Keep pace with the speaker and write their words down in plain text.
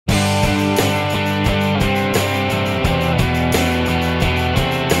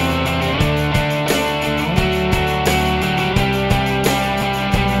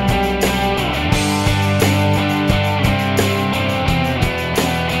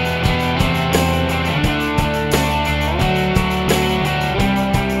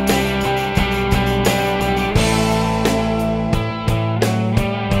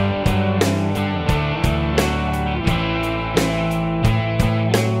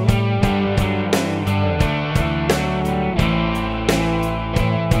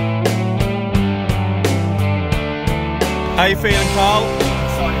How you feeling, Carl?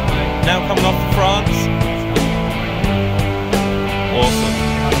 Now coming off to France? Awesome.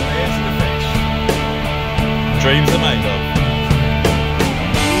 Dreams are made of.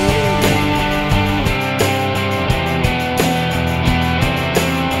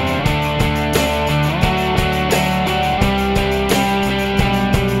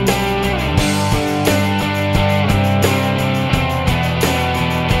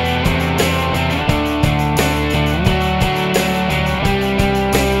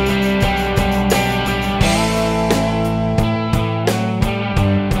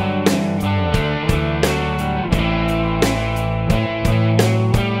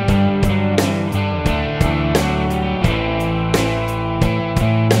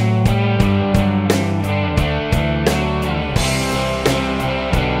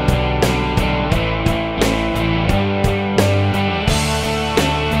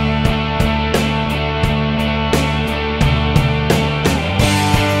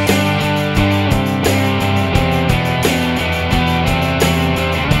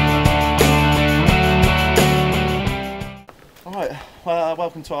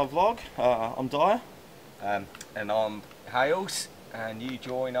 Welcome to our vlog. I'm Dyer. And I'm Hales, and you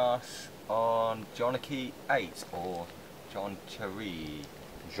join us on Jonchery 8 or Jonchery.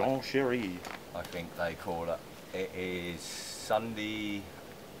 Jonchery, I think they call it. It is Sunday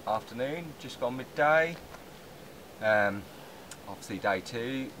afternoon, just gone midday. Obviously day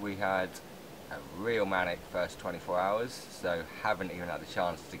 2, we had a real manic first 24 hours, so haven't even had the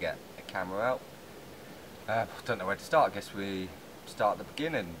chance to get a camera out. Don't know where to start. I guess we start at the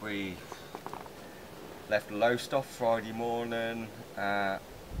beginning. We left Lowestoft Friday morning at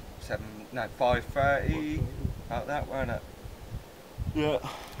 5:30, about that, weren't it? Yeah.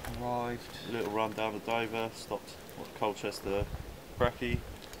 Arrived. A little run down the Dover, stopped at Colchester, Brekkie,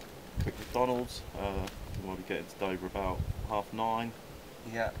 quick McDonald's. We'll be getting to Dover about 9:30.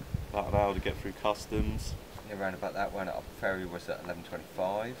 Yeah. About an hour to get through customs. Yeah, around about that, weren't it? Our ferry was at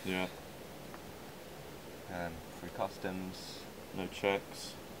 11:25. Yeah. Through customs. No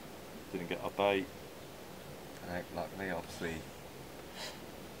checks, didn't get our bait. Luckily, obviously,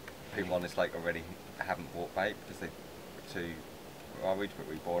 people on this lake already haven't bought bait because they were too worried, but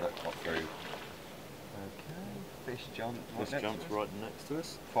we bought it, got through. Okay, fish jumped. Fish jumped right next to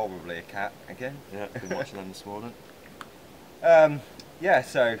us. Probably a cat again. Yeah, been watching them this morning. Yeah,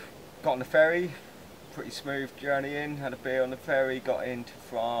 so got on the ferry, pretty smooth journey in, had a beer on the ferry, got into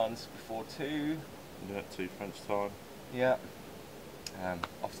France before 2. Yeah, 2 French time. Yeah.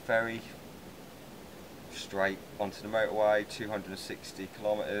 Off the ferry, straight onto the motorway, 260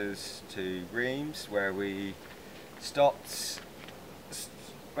 kilometres to Reims, where we stopped,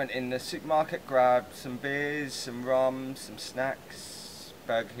 went in the supermarket, grabbed some beers, some rum, some snacks,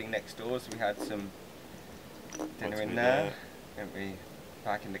 Burger King next door, so we had some dinner in there. Then we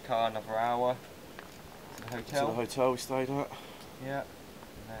back in the car, another hour to the hotel. To the hotel we stayed at. Yeah,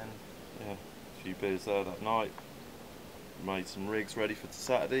 and then yeah, a few beers there that night. Made some rigs ready for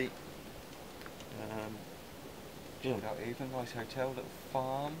Saturday. Yeah. Chilled out even, nice hotel, little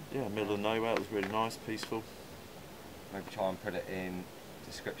farm. Yeah, middle of nowhere, it was really nice, peaceful. Maybe try and put it in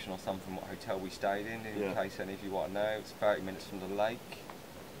description or something what hotel we stayed in case any of you want to know. It's 30 minutes from the lake.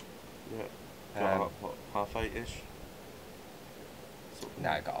 Yeah. Got up, what, 8:30ish?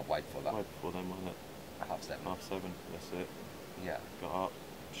 No, got up way before that. Way before then, wasn't it? 7:30. 7:30, that's it. Yeah. Got up,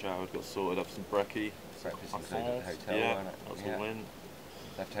 showered, got sorted up some brekkie. Breakfast included at the hotel, yeah, wasn't it? that was all in.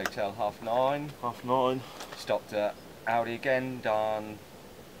 Left hotel 9:30. 9:30. Stopped at Aldi again, done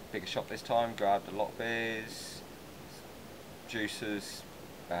bigger shop this time, grabbed a lot of beers, juices,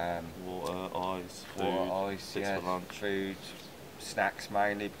 water, ice, food, yeah, for lunch. food, snacks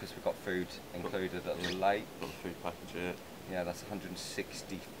mainly because we've got food included at the lake. Got the food package here. Yeah, that's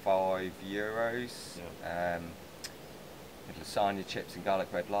 €165. Yeah. Had lasagna, chips and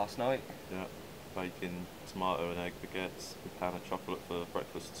garlic bread last night. Yeah. Bacon, tomato and egg baguettes, a pan of chocolate for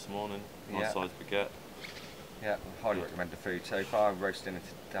breakfast this morning, nice sized baguette. Yeah, I highly recommend the food so far. I'm roasting it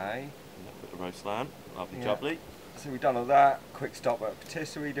today. Yeah, bit of roast lamb, lovely jubbly. So we've done all that, quick stop at a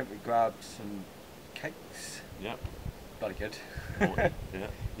patisserie, didn't we grab some cakes? Yeah. Bloody good. Yeah.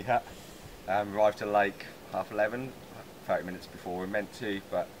 Yeah. Arrived to the lake 11:30, 30 minutes before we were meant to,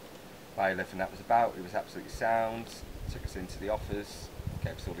 but bailiff and that was about, it was absolutely sound. Took us into the office,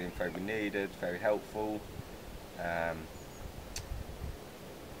 gave us all the info we needed, very helpful.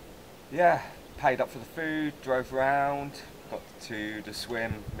 Yeah, paid up for the food, drove around, got to the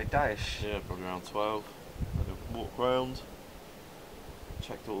swim midday-ish. Yeah, probably around 12. Had a walk round,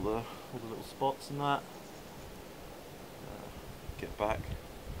 checked all the little spots and that. Get back,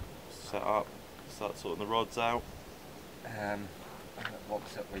 set up, start sorting the rods out. What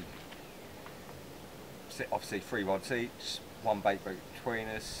was it? We obviously 3 rods each, 1 bait boat between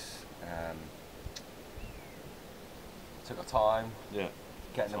us. Took our time,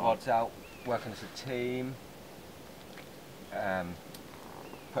 getting the rods out, working as a team,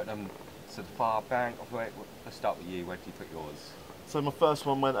 putting them to the far bank. Let's start with you. Where did you put yours? So my first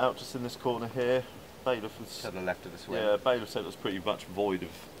one went out just in this corner here. Bailiff was to the left of the swim. Yeah, bailiff said it was pretty much void of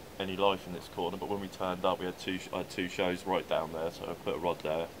any life in this corner, but when we turned up, we had I had 2 shows right down there, so I put a rod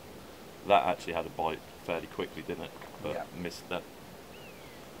there. That actually had a bite fairly quickly, didn't it? But missed that.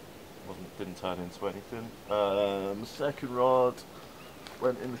 Didn't turn into anything. The second rod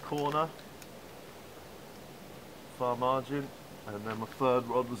went in the corner, far margin, and then my third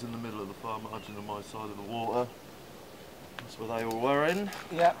rod was in the middle of the far margin on my side of the water. That's where they all were in.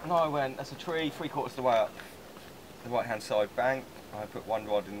 Yeah, no, I went, that's a tree 3/4 of the way up the right hand side bank. I put 1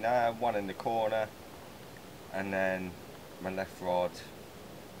 rod in there, 1 in the corner, and then my left rod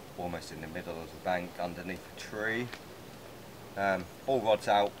almost in the middle of the bank underneath the tree. All rods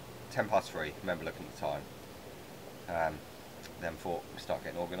out, 3:10. Remember looking at the time. Then thought we start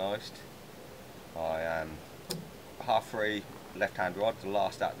getting organised. I 3:30 left hand rod, the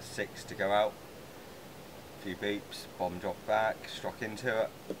last out of the 6 to go out. A few beeps, bomb dropped back, struck into it.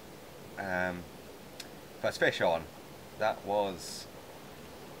 First fish on. That was.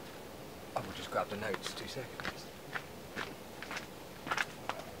 I will just grab the notes, 2 seconds.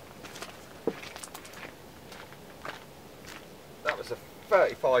 That was a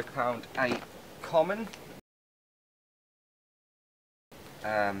 35 £, 8 common.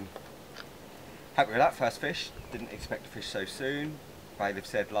 Happy with that first fish. Didn't expect to fish so soon. Bailiff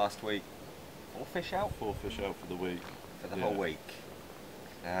said last week 4 fish out. 4 fish out for the week. For the whole week.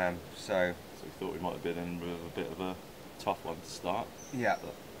 So we thought we might have been in with a bit of a tough one to start. Yeah.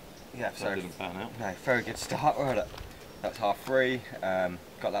 That didn't pan out. No, very good start. That's 3:30.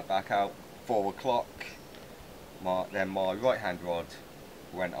 Got that back out 4 o'clock. Then my right hand rod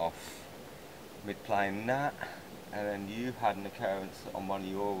went off mid playing that, and then you had an occurrence on one of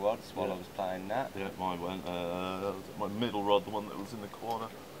your rods while I was playing that. Yeah, mine went. My middle rod, the one that was in the corner,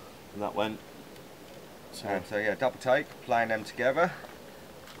 and that went. So yeah, double take, playing them together.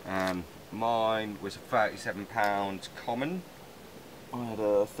 Mine was a 37 £, common. I had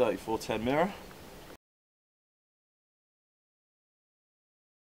a 34-10 mirror.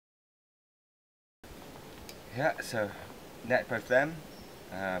 Yeah, so net both them.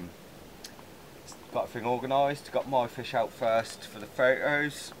 Got everything organised, got my fish out first for the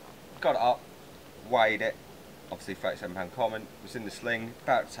photos, got it up, weighed it, obviously 37 £, common, was in the sling,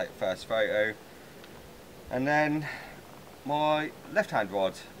 about to take the first photo, and then my left hand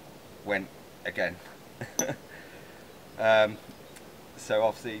rod went again. So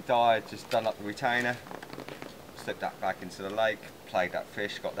obviously Dyer just done up the retainer, slipped that back into the lake, played that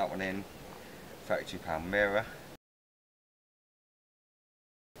fish, got that one in, 32 £, mirror.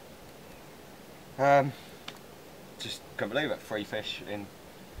 Just couldn't believe it, 3 fish in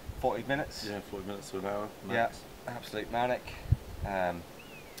 40 minutes. Yeah, 40 minutes to an hour. Max. Yeah, absolute manic.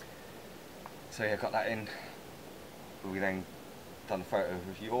 So yeah, got that in. We then done the photo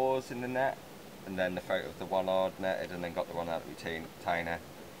of yours in the net, and then the photo of the one I'd netted, and then got the one out of the retainer,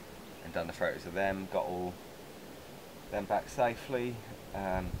 and done the photos of them, got all them back safely.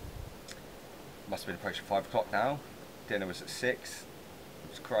 Must have been approaching 5 o'clock now. Dinner was at 6. It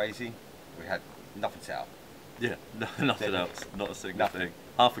was crazy. We had nothing set up. Yeah, nothing else, not a single thing.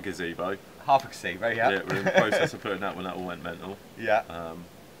 Half a gazebo. Half a gazebo, yeah. Yeah, we're in the process of putting that one, that all went mental. Yeah.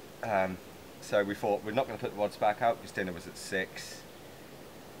 So we thought we're not going to put the rods back out because dinner was at 6.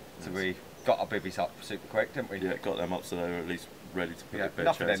 So we got our bivvies up super quick, didn't we? Yeah, got them up so they were at least ready to put the bed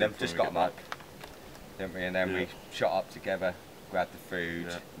nothing chairs in them, in just got them up, didn't we? And then we shot up together, grabbed the food.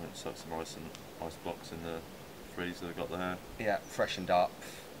 Yeah, went and stuck some ice blocks in the freezer they got there. Yeah, freshened up,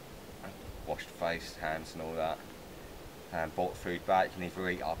 washed face, hands and all that. And bought the food back. You can either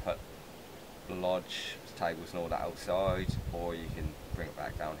eat up at the lodge, tables and all that outside, or you can bring it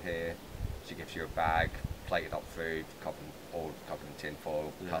back down here. She gives you a bag, plated up food, covered in tin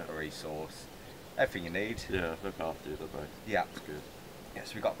foil, cutlery, sauce, everything you need. Yeah, look after you, don't they? Yeah. It's good. Yeah,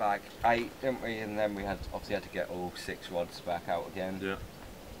 so we got back 8, didn't we? And then we obviously had to get all 6 rods back out again. Yeah.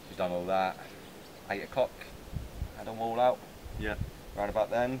 We've done all that. 8 o'clock, had them all out. Yeah. Around about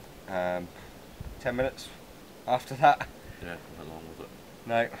then. 10 minutes after that. Yeah, not long was it?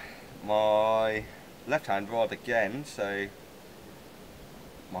 No. My left hand rod again, so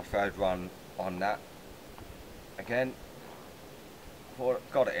my third run on that. Again,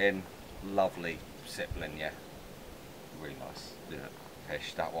 got it in, lovely sibling, yeah. Really nice. Yeah.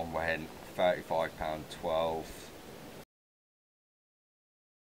 Fish, that one went 35 £, 12.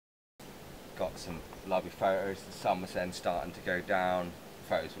 got some lovely photos. The sun was then starting to go down.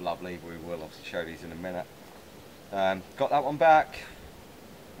 The photos were lovely. We will obviously show these in a minute. Got that one back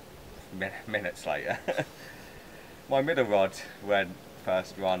minutes later. My middle rod went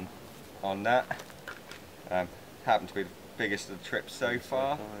first run on that. Happened to be the biggest of the trips so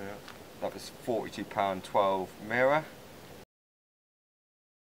far. Yeah. That was £42 12 mirror.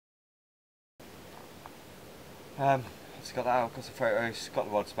 Just got that out, got some photos, got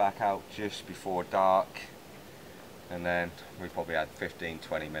the rods back out just before dark, and then we probably had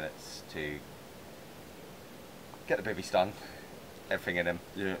 15-20 minutes to get the bivvies done, everything in them,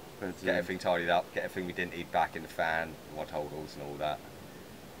 Yeah. get everything tidied up, get everything we didn't need back in the fan, rod holders and all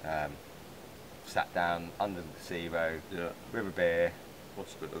that. Sat down under the gazebo, Yeah. with a beer,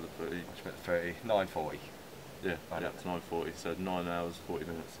 Watched a bit of the footy. watched a bit of 30, 9:40. Yeah. Right Yeah. up. It's 9:40. So 9 hours 40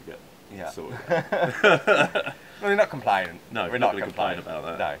 minutes to get Yeah. sorted. Well, we're not complaining. No, we're not not gonna complain complaining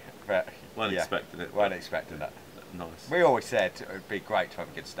about that. No, but Weren't yeah, expecting it. weren't but expecting that. Nice. We always said it would be great to have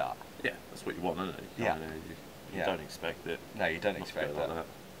a good start. Yeah, that's what you want, isn't it? You Yeah. can't really- you Yeah. don't expect it. No, you don't not to expect go that.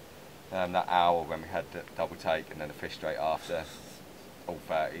 like That hour when we had the double take and then a fish straight after, all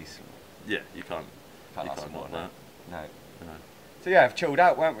 30s. Yeah, you can't. Can't You ask can't for more want than that. that. No. No. So yeah, we've chilled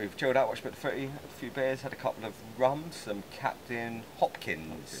out, weren't we? We've chilled out, watched a bit of footy, had a few beers, had a couple of rums, some Captain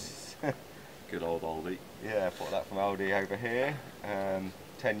Hopkins. Good old oldie. Yeah, bought that from Aldi over here.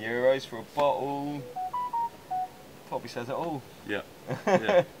 €10 for a bottle. Probably says it all. Yeah.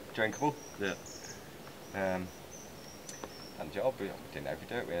 Yeah. Drinkable. Yeah. And job, we didn't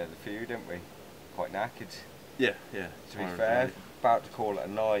overdo it, we had a few, didn't we? Quite knackered, Yeah. Yeah. to be Tiring fair. day. About to call it a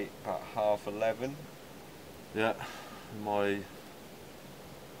night, about 11:30. Yeah. My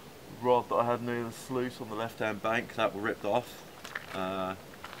rod that I had near the sluice on the left-hand bank, that were ripped off.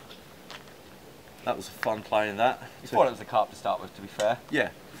 That was fun playing that. You thought it was a carp to start with, to be fair. Yeah,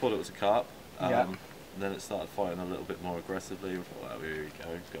 thought it was a carp. Yeah. And then it started fighting a little bit more aggressively. We thought, well, here we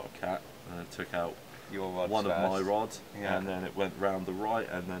go, got a cat. And it took out Your rods one first. of my rods, Yeah. and then it went round the right,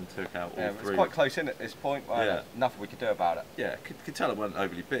 and then took out all Yeah, it was three. quite close in at this point, wasn't Yeah. it? Nothing we could do about it. Yeah, could tell it wasn't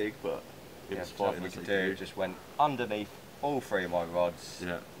overly big, but it Yeah, was nothing fighting we as could they do. Just went underneath all three of my rods,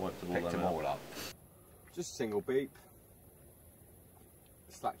 Yeah, wiped them all, picked them out. all up. Just a single beep.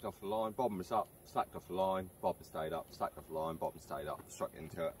 Slacked off the line, bottom was up, slacked off the line, bottom stayed up, slacked off the line, bottom stayed up, struck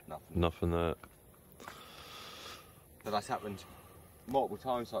into it, nothing. Nothing there. But that's happened multiple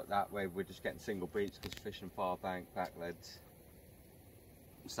times like that, where we're just getting single beats because fishing far bank, back leads,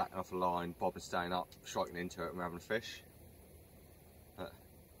 slacking off the line, bobbing staying up, striking into it and we're having a fish. But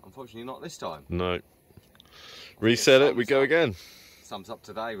unfortunately not this time. No. Reset it, we go again. Sums up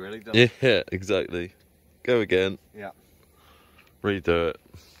today really, doesn't it? Yeah, exactly. Go again. Yeah. Redo it.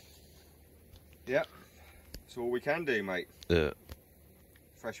 Yep. That's all we can do, mate. Yeah.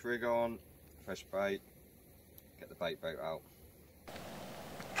 Fresh rig on, fresh bait, get the bait boat out.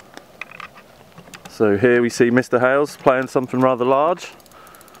 So here we see Mr. Hales playing something rather large.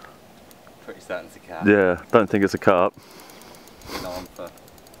 Pretty certain it's a cat. Yeah, don't think it's a carp. Been on for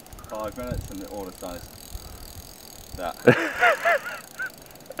 5 minutes and all it's done is that.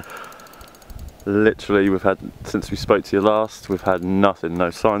 Literally, we've had, since we spoke to you last, we've had nothing,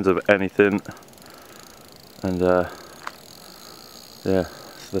 no signs of anything. And yeah,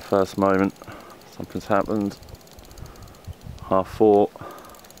 it's the first moment something's happened. 4:30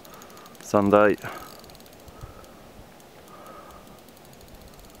 Sunday.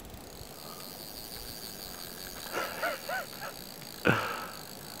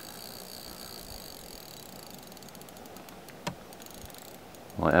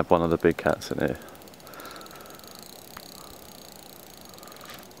 Might have one of the big cats in here.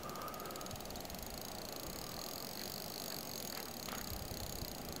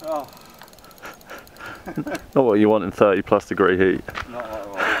 Oh, Not what you want in 30+ degree heat. not what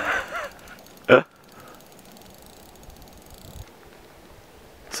I want.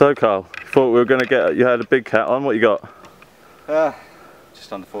 So Carl, thought we were going to get, you had a big cat on, what you got?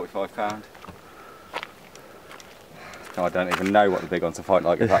 Just under £45. No, I don't even know what the big ones are fighting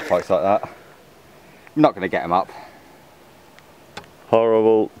like if that fights like that. I'm not going to get him up.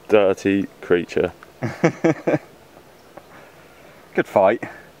 Horrible, dirty creature. Good fight.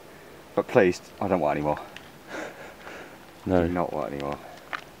 But please, I don't want any more. No. Do not want any more.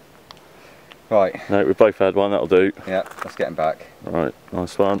 Right. No, we both had one, that'll do. Yeah, let's get him back. Alright,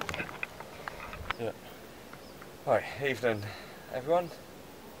 nice one. Yeah. Right, evening everyone.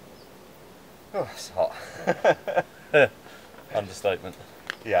 Oh, it's hot. Understatement.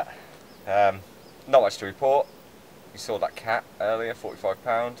 Yeah. Not much to report. You saw that cat earlier,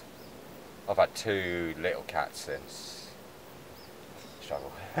 £45. I've had 2 little cats since.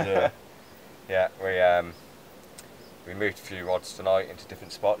 Struggle. Yeah. Yeah, we moved a few rods tonight into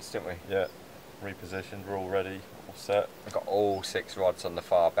different spots, didn't we? Yeah, repositioned, we're all ready, all set. We've got all 6 rods on the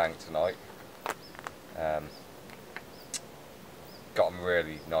far bank tonight. Got them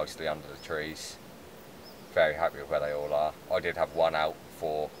really nicely under the trees. Very happy with where they all are. I did have one out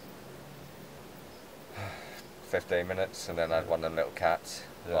for 15 minutes and then I had one of them little cats.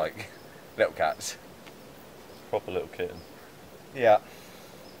 Yeah. Like, little cats. Proper little kitten. Yeah.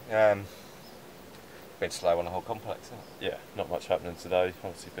 Been slow on the whole complex, isn't it? Yeah, not much happening today.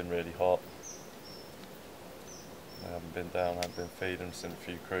 Obviously been really hot. We haven't been down, haven't been feeding, seen a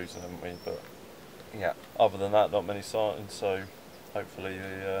few cruising, haven't we? But Yeah. other than that, not many sightings, so hopefully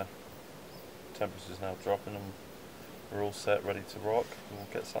the temperature's now dropping and we're all set, ready to rock, and we'll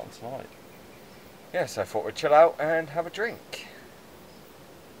get something tonight. Yeah, so I thought we'd chill out and have a drink.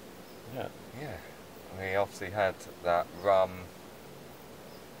 Yeah. Yeah. We obviously had that rum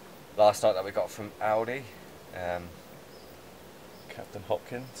last night that we got from Aldi. Captain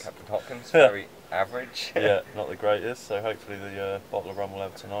Hopkins. Captain Hopkins, very average. Yeah, not the greatest, so hopefully the bottle of rum we'll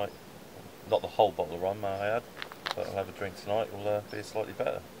have tonight, not the whole bottle of rum I had, but I'll have a drink tonight, will be slightly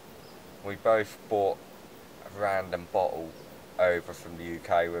better. We both bought a random bottle over from the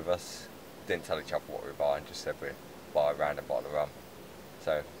UK with us. Didn't tell each other what we were buying, just said we'd buy a random bottle of rum.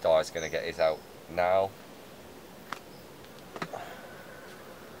 So Dyer's going to get his out now.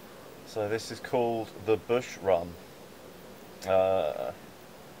 So this is called the Bush Rum.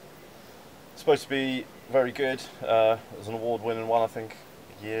 Supposed to be very good. It was an award-winning one, I think,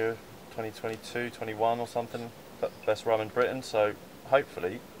 year 2022, 21 or something. Best rum in Britain. So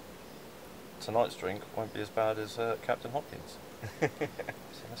hopefully tonight's drink won't be as bad as Captain Hopkins. So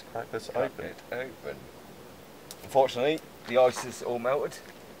let's crack this open. It open. Unfortunately, the ice is all melted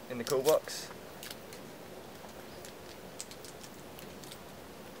in the cool box.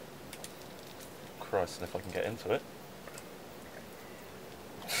 Christ, and if I can get into it.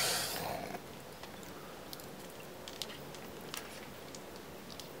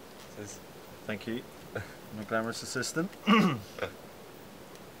 Thank you, my glamorous assistant. Maybe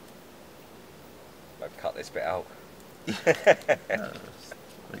cut this bit out.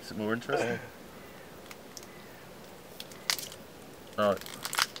 Makes it more interesting. Alright,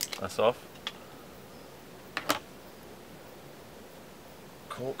 that's off.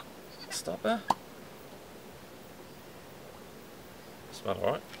 Cork stopper. Smell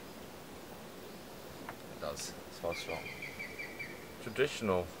alright. It does. Smells strong.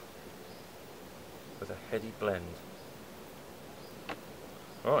 Traditional with a heady blend.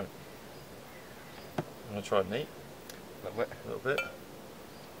 Alright. I'm going to try it neat. A little bit. A little bit.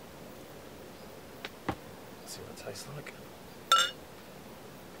 See what it tastes like.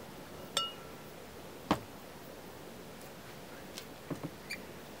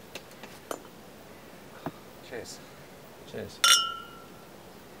 Cheers. Cheers.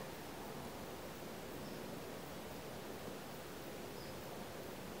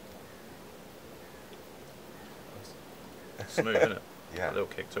 Smooth, isn't it? Yeah. A little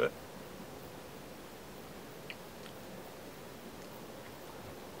kick to it.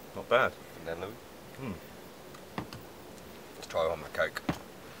 Not bad. Vanilla. Hmm. Let's try one with Coke.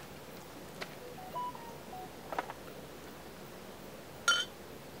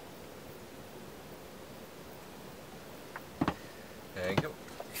 There you go.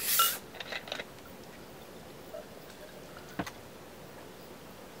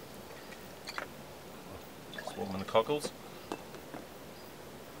 Just warming the cockles.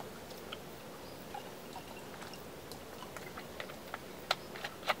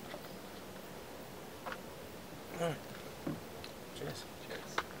 Cheers.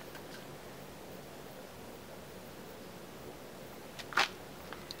 Cheers.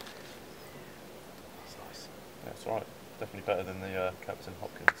 That's nice. Yeah, it's alright. Definitely better than the Captain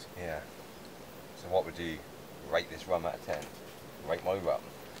Hopkins. Yeah. So what would you rate this rum out of 10? Rate my rum.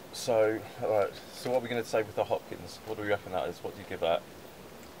 So, alright, so what are we going to say with the Hopkins? What do we reckon that is? What do you give that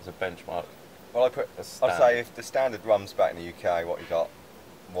as a benchmark? Well, A I'd standard. say if the standard rums back in the UK, what you got?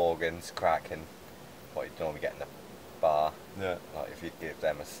 Morgan's, Kraken, what you'd normally get in the bar. Yeah. Like if you'd give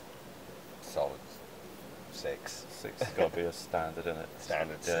them a solid 6. 6 has got to be a standard, isn't it?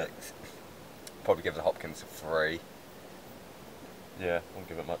 Standard Yeah. 6. Probably give the Hopkins a 3. Yeah, won't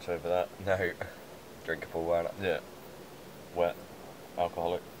give it much over that. No. Drinkable, won't it? Yeah. Wet.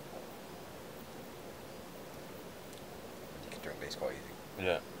 Alcoholic. You can drink these quite easy.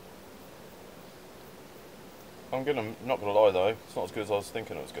 Yeah. Not gonna lie though, it's not as good as I was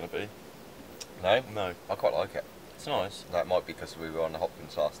thinking it was gonna be. No? No. I quite like it. It's nice. That might be because we were on the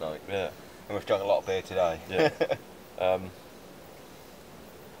Hopkins last night. Yeah. And we've drunk a lot of beer today. Yeah.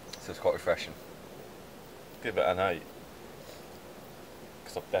 So it's quite refreshing. give it an 8.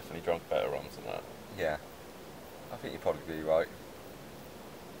 Because I've definitely drunk better rums than that. Yeah, I think you'd probably be right.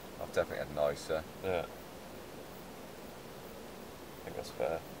 I've definitely had nicer. Yeah. I think that's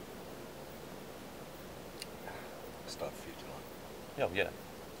fair. Still have a few tonight. Yeah, well, yeah.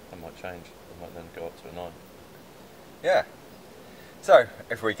 That might change. I might then go up to a 9. Yeah. So,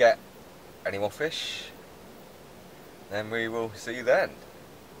 if we get any more fish, then we will see you then.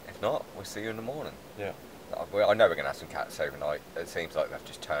 If not, we'll see you in the morning. Yeah. I know we're going to have some cats overnight. It seems like they've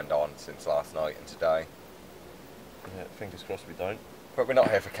just turned on since last night and today. Yeah, fingers crossed we don't. But we're not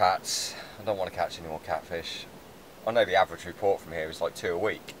here for cats. I don't want to catch any more catfish. I know the average report from here is like 2 a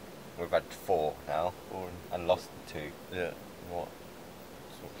week. We've had 4 now. 4 and lost 2. Yeah. In what?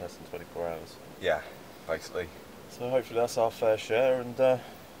 It's less than 24 hours. Yeah, basically. So hopefully that's our fair share, and the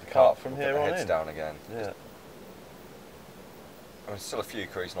Carp from will here put their on heads in. down again. Yeah. There's still a few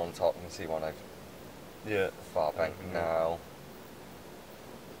cruising on top. You can see one over Yeah. the far bank now.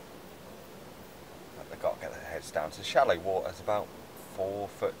 But they've got to get their heads down. So shallow water's about 4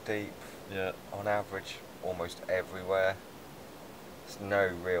 foot deep. Yeah. On average, almost everywhere. There's no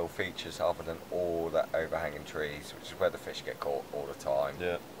real features other than all the overhanging trees, which is where the fish get caught all the time.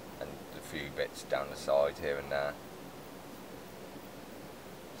 Yeah. And a few bits down the side here and there.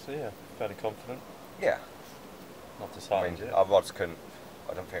 So yeah, fairly confident. Yeah. Not I disheartened mean, yet. our rods couldn't.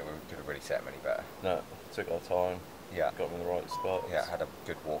 I don't think we could have really set them any better. No, took our time. Yeah. Got them in the right spot. Yeah, had a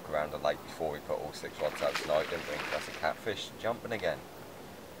good walk around the lake before we put all 6 rods out tonight, didn't we? That's a catfish jumping again.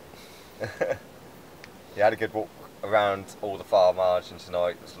 Yeah, had a good walk around all the far margins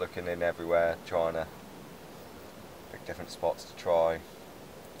tonight, was looking in everywhere, trying to pick different spots to try.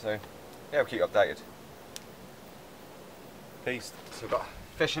 So, yeah, we'll keep you updated. Peace. So we've got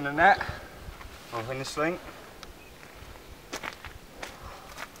fish in the net, on the sling.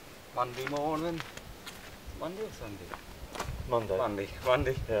 Monday morning. Monday or Sunday? Monday.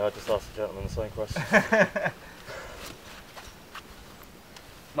 Monday. Yeah, I just asked the gentleman the same question.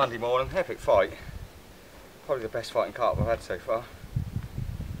 Monday morning, epic fight. Probably the best fighting carp I've had so far.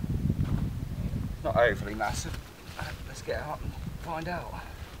 Not overly massive. Let's get out and find out.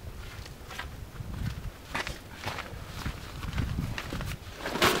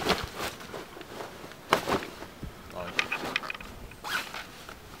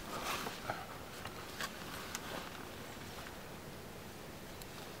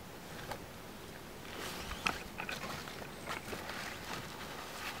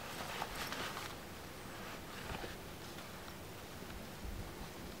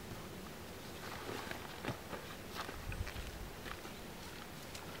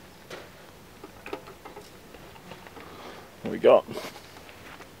 What we got?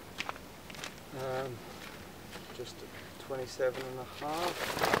 Just 27 and a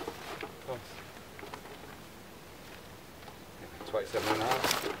half. Oh. 27 and a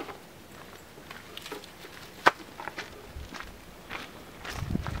half.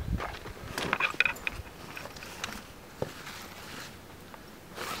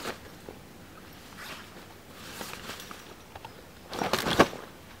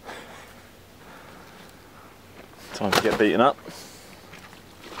 Time to get beaten up.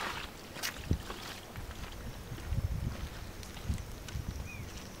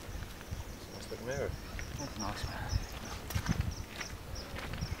 Nice looking mirror. That's nice, man.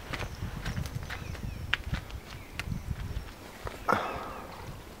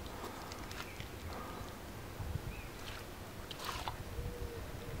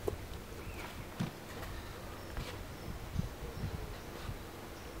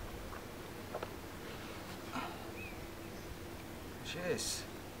 Cheers.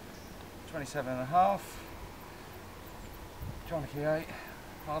 27 and a half. Jonchery 8.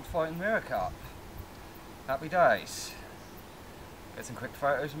 Hard fighting mirror carp. Happy days. Get some quick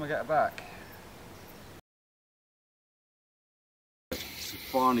photos when we get it back. So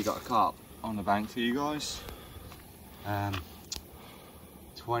finally got a carp on the bank for you guys.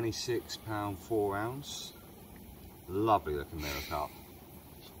 £26 4 ounce. Lovely looking mirror carp.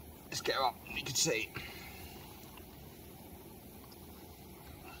 Let's get her up, you can see.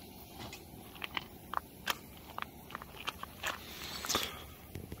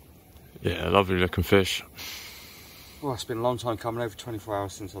 Yeah, lovely looking fish. Well, it's been a long time coming, over 24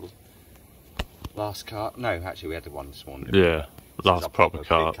 hours since the last carp. No, actually we had the one this morning. Yeah, last proper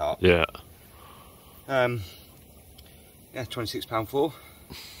carp. Yeah. Yeah, £26 4.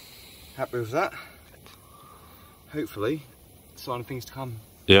 Happy with that. Hopefully, sign of things to come.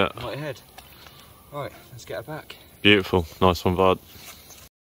 Yeah. Right ahead. Right, let's get her back. Beautiful, nice one, bud.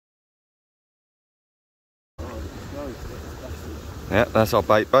 Yeah, that's our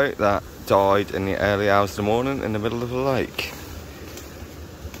bait boat, that died in the early hours of the morning in the middle of the lake.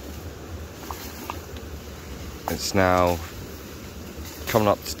 It's now coming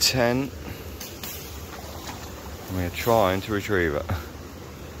up to 10. And we're trying to retrieve it.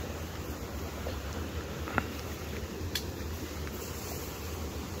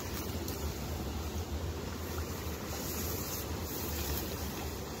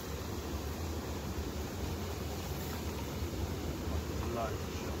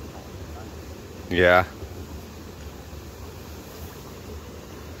 Yeah.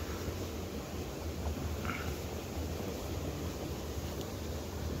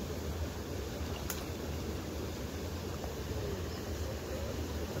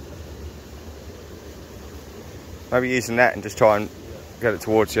 Maybe use the net and just try and get it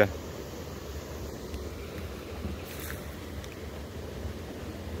towards you.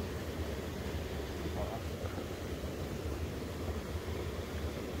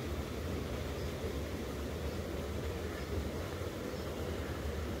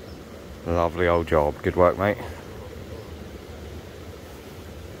 Lovely old job. Good work, mate.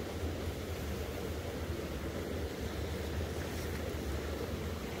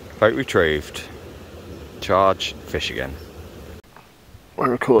 Boat retrieved. Charge, fish again.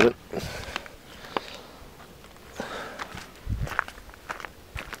 We're recording.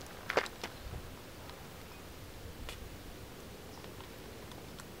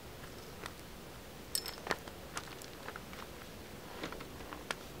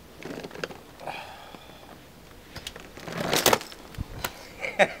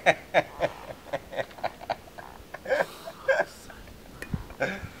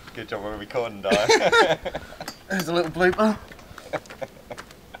 Good job we're recording, Dyer. There's a little blooper.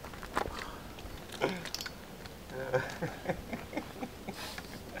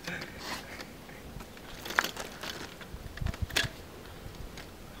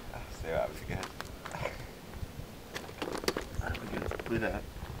 See that was good. With that.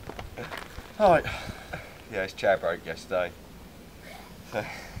 Alright. Yeah, his chair broke yesterday. So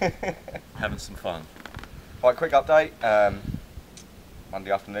Having some fun. right, quick update.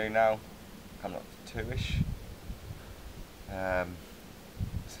 Monday afternoon now, coming up to 2ish.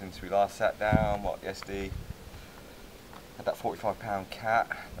 Since we last sat down, yesterday, had that £45 cat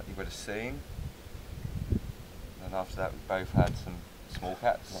that you would have seen. And after that we both had some small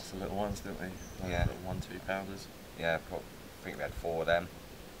cats. Lots of little ones, didn't we? Yeah. Little 1-2 pounders. Yeah, I think we had 4 of them.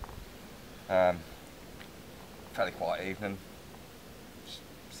 Fairly quiet evening. Just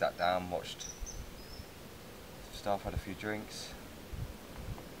sat down, watched some stuff, had a few drinks.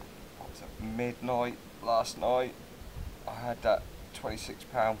 It was at midnight last night. I had that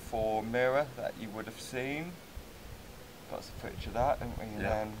 £26 for mirror that you would have seen. Got us a picture of that, didn't we? And Yeah.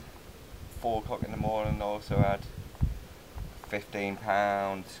 then 4 o'clock in the morning I also had £15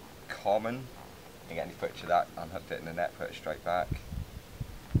 common. Didn't get any footage of that, unhooked it in the net, put it straight back.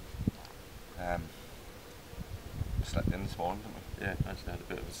 Slept in this morning, didn't we? Yeah, actually had a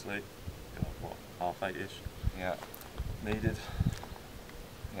bit of a sleep. Got what, 8:30ish Yeah. needed.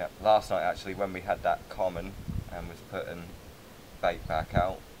 Yeah, last night actually when we had that common and was putting bait back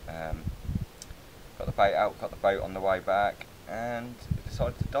out, got the bait out, got the boat on the way back, and it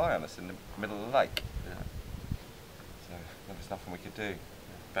decided to die on us in the middle of the lake. Yeah. So there was nothing we could do.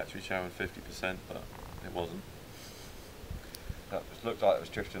 Battery showing 50%, but it wasn't. It looked like it was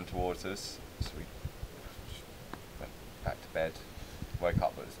drifting towards us, so we went back to bed, woke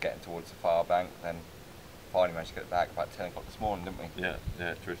up, it was getting towards the far bank, then finally managed to get it back about 10 o'clock this morning, didn't we? Yeah,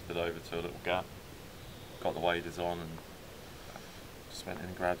 it drifted over to a little gap. Got the waders on and just went in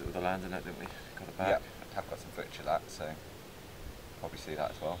and grabbed it with the landing net, didn't we? Got it back. Yeah, I've got some footage of that, so probably see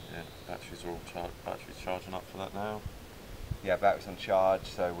that as well. Yeah, batteries are all batteries charging up for that now. Yeah, batteries on charge,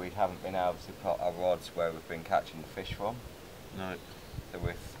 so we haven't been able to put our rods where we've been catching the fish from. No. So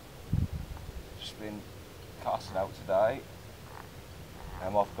we've just been casting out today,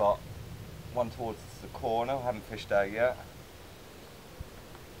 and I've got one towards the corner. I haven't fished there yet.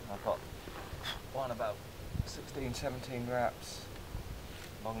 I've got one about 16, 17 wraps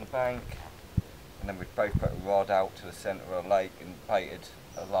along the bank, and then we've both put a rod out to the centre of the lake and baited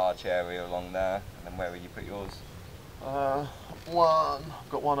a large area along there. And then where will you put yours? I've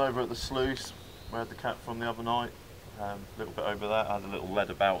got one over at the sluice where I had the cat from the other night. A little bit over that, I had a little lead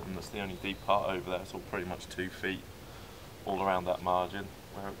about, and that's the only deep part over there. It's all pretty much 2 feet all around that margin,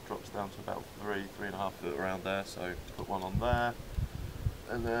 where it drops down to about 3.5 foot around there. So put one on there,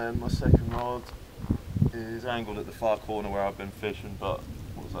 and then my second rod is angled at the far corner where I've been fishing, but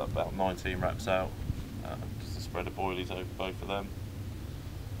what was that, about 19 wraps out, just to spread the boilies over both of them.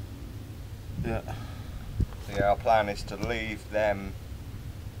 Yeah. So yeah, our plan is to leave them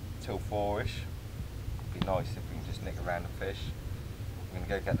till 4ish. It'd be nice if we can just nick around and fish. I'm going to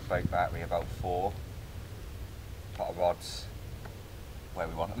go get the boat battery about 4. Put our rods where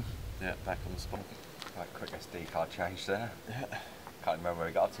we want them. Yeah, back on the spot. Right, quick SD card change there. Yeah. Can't remember where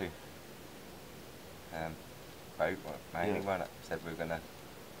we got to. Boat, mainly, Yeah. weren't it? Said we were going to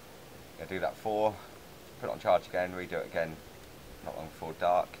do that 4, put it on charge again, redo it again, not long before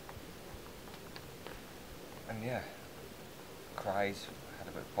dark. And yeah, crays, had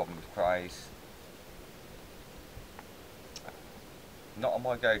a bit of a problem with crays. Not on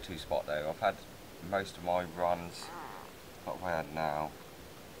my go-to spot though. I've had most of my runs, what have I had now?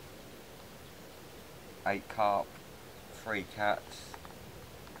 8 carp, 3 cats,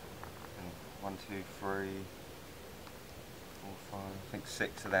 and 1, 2, 3, 4, 5, I think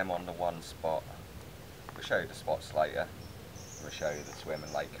 6 of them on the one spot. We'll show you the spots later. We'll show you the swim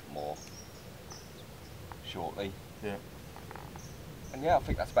and lake more shortly. Yeah. And yeah, I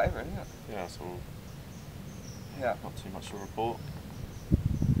think that's about it really, isn't it? Yeah, that's all. Yeah. Not too much to report.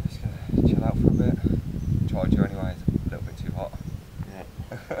 Just gonna chill out for a bit. Tried you anyway, it's a little bit too hot.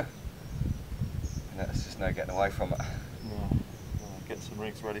 Yeah. And there's just no getting away from it. Yeah. Get some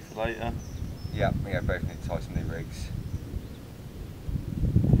rigs ready for later. Yeah, we both need to tie some new rigs.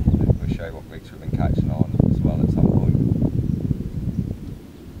 We'll show you what rigs we've been catching on as well at some point.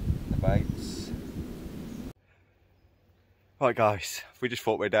 The baits. Right guys, we just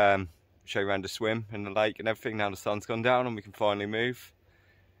thought we'd show you around the swim and the lake and everything now the sun's gone down and we can finally move.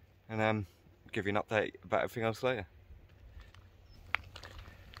 And give you an update about everything else later.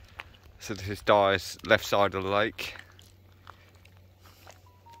 So this is Dyer's left side of the lake.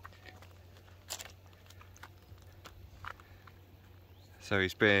 So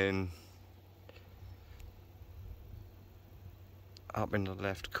he's been up in the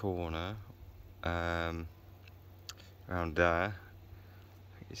left corner, around there.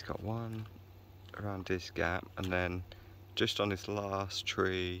 I think he's got one around this gap, and then just on this last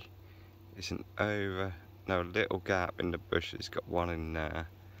tree is a little gap in the bush. He's got one in there.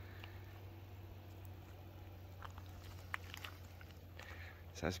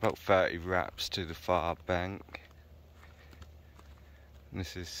 So that's about 30 wraps to the far bank. And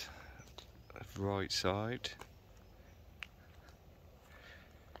this is the right side.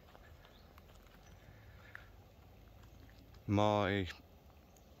 My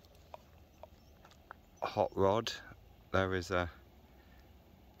hot rod, there is a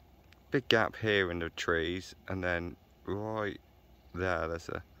big gap here in the trees, and then right there's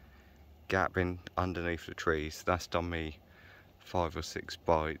a gap in underneath the trees. That's done me 5 or 6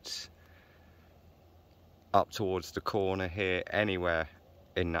 bites. Up towards the corner here, anywhere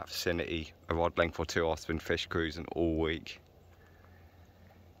in that vicinity, a rod length or 2, I've been fish cruising all week.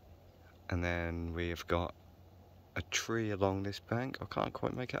 And then we have got a tree along this bank. I can't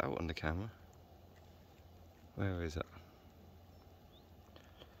quite make it out on the camera. Where is it?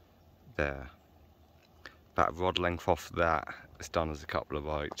 There. About a rod length off that, it's done as a couple of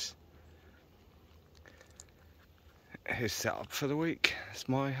bites. Here's set up for the week. It's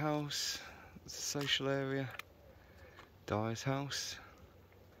my house, it's a social area, Dyer's house.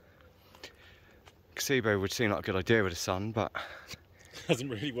 Gazebo would seem like a good idea with the sun, but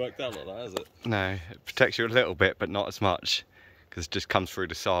Hasn't really worked out like that, has it? no, it protects you a little bit, but not as much, because it just comes through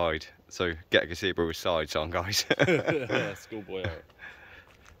the side. So get a gazebo with sides on, guys. Yeah, schoolboy out.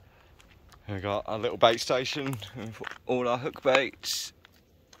 We've got our little bait station with all our hook baits.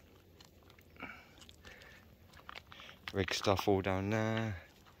 Rig stuff all down there.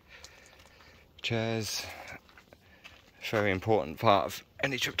 Chairs. Very important part of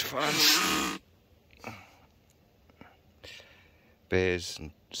any trip to France. Beers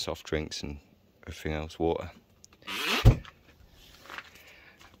and soft drinks and everything else, water.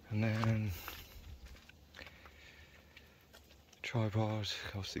 And then tripod,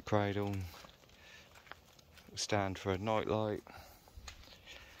 obviously cradle, stand for a night light.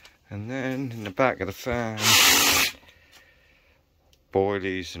 And then in the back of the fan,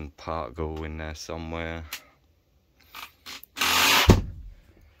 boilies and particle in there somewhere.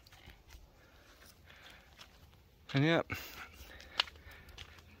 And yep,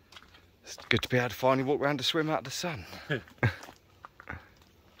 it's good to be able to finally walk around to swim out of the sun.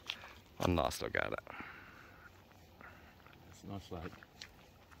 One last look at it. It's a nice lake.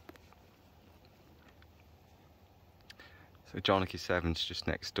 So Jonchery 7's just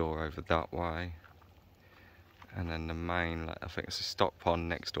next door over that way. And then the main lake, I think it's a stock pond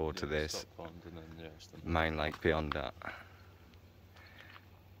next door to this. Stock pond, and then, yeah, it's the Main lake beyond that.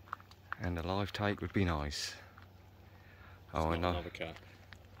 And a live take would be nice. It's Oh, not I know. another cat.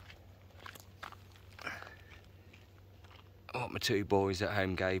 Oh, what my two boys at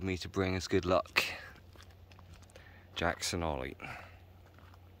home gave me to bring us good luck. Jackson Ollie.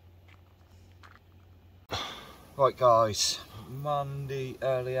 Right guys, Monday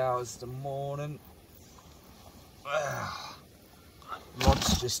early hours of the morning.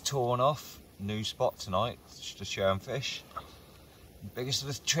 Rod's just torn off. New spot tonight, just to show 'em fish. Biggest of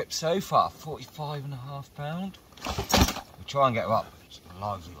the trip so far, 45.5 pound. We'll try and get her up. It's a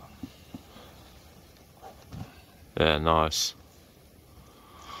lively one. Yeah, nice.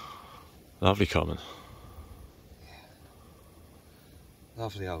 Lovely common.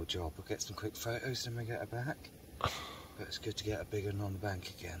 Lovely old job. We'll get some quick photos then we get her back. But it's good to get a bigger one on the bank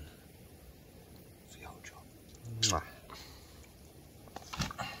again. For the old job. Mwah.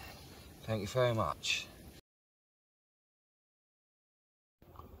 Thank you very much.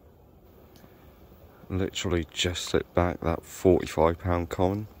 Literally just slipped back that 45 pound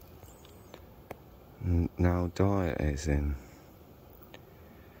common. Now Dyer is in.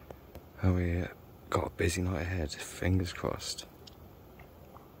 Oh, we got a busy night ahead, fingers crossed.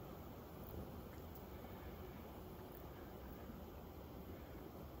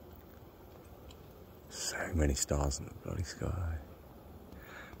 So many stars in the bloody sky.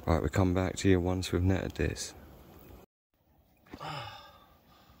 Right, we'll come back to you once we've netted this.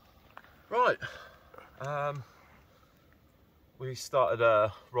 Right. We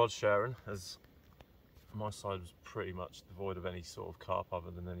started rod sharing, as my side was pretty much devoid of any sort of carp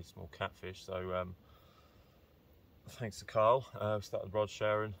other than any small catfish, so thanks to Carl, we started rod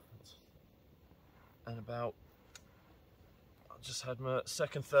sharing, and I just had my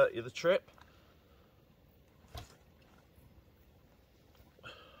second 30 of the trip.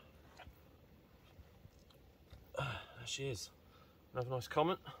 There she is. Another nice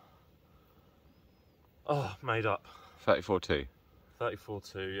comment. Oh, made up. 34.2.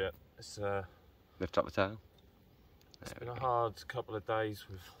 34.2, yeah. It's Lift up the tail. It's been a hard couple of days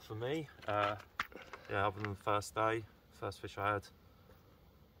for me. Yeah, other than the first day, first fish I had.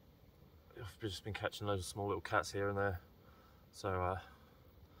 I've just been catching loads of small little cats here and there. So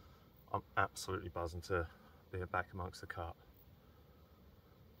I'm absolutely buzzing to be back amongst the carp.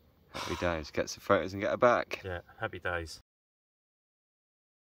 Happy days. Get some photos and get her back. Yeah, happy days.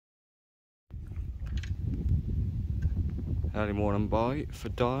 Early morning bite for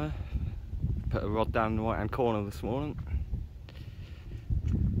Dyer. Put a rod down in the right hand corner this morning.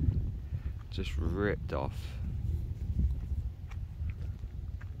 Just ripped off.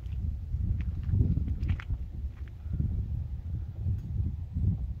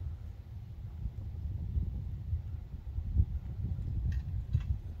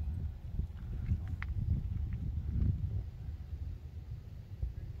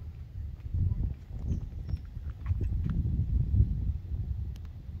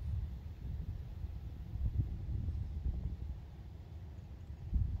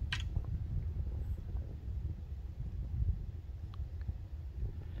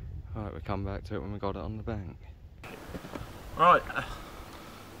 Right, we'll come back to it when we got it on the bank. Right,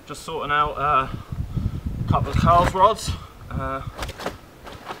 just sorting out a couple of Carl's rods. And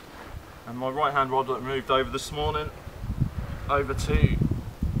my right hand rod that I moved over this morning over to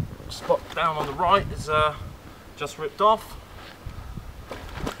spot down on the right is just ripped off.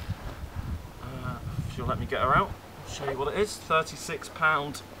 If you'll let me get her out, I'll show you what it is. 36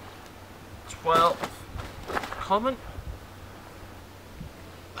 pound 12 common.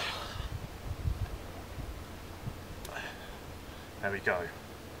 There we go.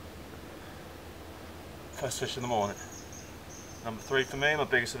 First fish in the morning. Number 3 for me, my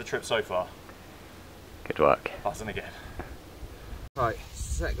biggest of the trip so far. Good work. Buzzing again. Right,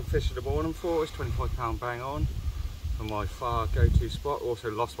 second fish of the morning for us, 25 pound bang on. For my far go-to spot. Also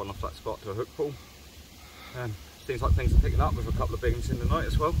lost one off that spot to a hook pull. Seems like things are picking up with a couple of big ones in the night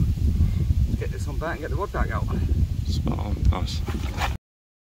as well. Let's get this on back and get the rod back out. Spot on, nice.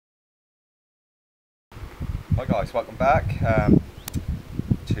 Hi guys, welcome back.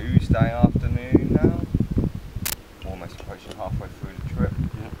 Tuesday afternoon now. Almost approaching halfway through the trip.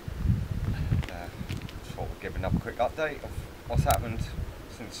 Yeah. Just thought we'd give another quick update of what's happened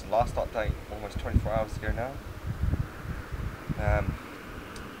since the last update, almost 24 hours ago now.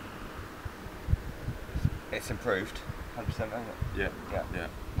 It's improved, 100%, hasn't it? Yeah,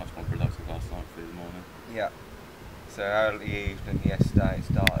 much more productive last night through the morning. Yeah. So early evening yesterday it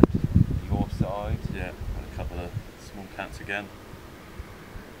started your side. Yeah, and a couple of small cats again.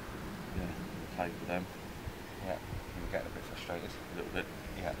 Yeah, played with them. Yeah, you were getting a bit frustrated. A little bit.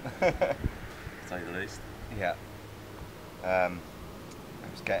 Yeah. To say the least. Yeah.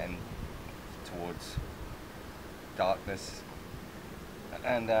 It was getting towards darkness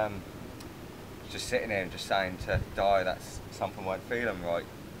and just sitting there and just saying to Dyer that something weren't feeling right.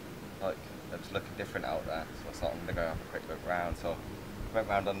 Like, it was looking different out there. So I thought I'm going to go have a quick look round. So I went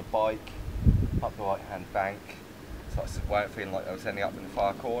round on the bike, up the right hand bank. So I weren't feeling like I was ending up in the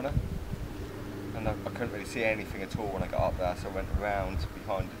far corner. And I couldn't really see anything at all when I got up there. So I went around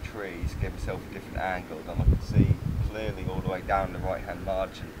behind the trees, gave myself a different angle. And I could see clearly all the way down the right hand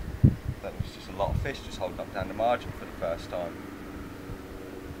margin. That was just a lot of fish just holding up down the margin for the first time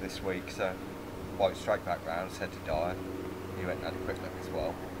this week. So I went straight back round, said to Dyer. He went and had a quick look as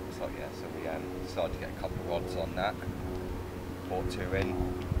well. So yeah, so we decided to get a couple of rods on that. Brought 2 in.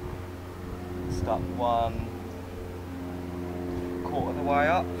 Stuck 1 quarter of the way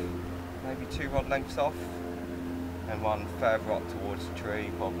up, maybe 2 rod lengths off, and 1 further up towards the tree.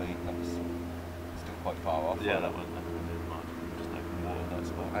 Probably that was still quite far off. Yeah, that wasn't much. Just open water. That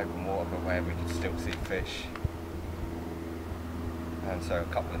spot. Open water, but where we could still see fish. And so a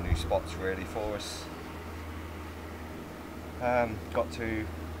couple of new spots really for us. Got to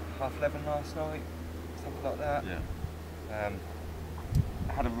 11:30 last night, something like that. Yeah.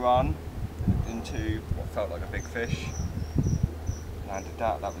 Had a run into what felt like a big fish. Landed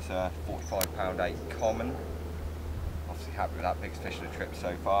that. That was a 45 £8 common. Obviously happy with that, biggest fish of the trip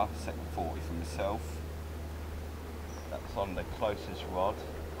so far. Second 40 for myself. That was on the closest rod,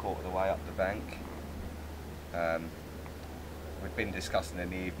 quarter of the way up the bank. We'd been discussing in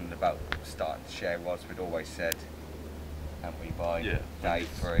the evening about starting to share rods. We'd always said, haven't we, by day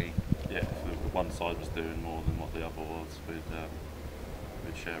 3? Yeah, if one side was doing more than what the other was, we'd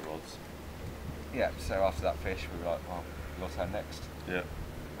share rods. Yeah, so after that fish we were like, well, what's our next? Yeah.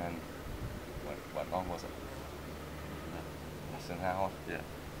 And went long, was it? Yeah. Less than an hour? Yeah.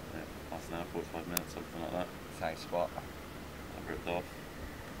 Half an hour, 45 minutes, something like that. Same spot. I ripped off.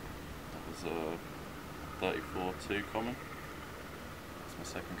 That was a 34.2 common. That's my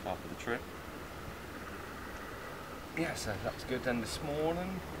second carp of the trip. Yeah, so that was good. Then this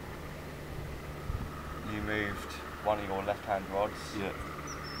morning you moved one of your left hand rods. Yeah.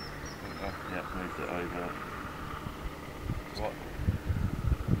 Didn't you? Yeah, moved it over. What?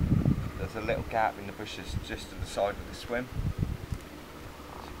 There's a little gap in the bushes just to the side of the swim.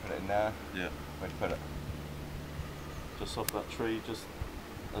 So you put it in there. Yeah. Where'd you put it? Just off that tree, just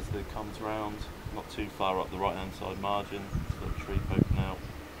as it comes round, not too far up the right hand side margin, so the tree poking out.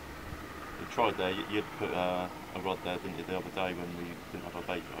 We tried there, you'd put a rod there, didn't you, the other day when we didn't have a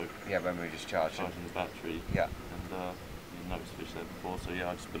bait boat? Yeah, when we were just charging the battery. Yeah. And you noticed fish there before, so yeah,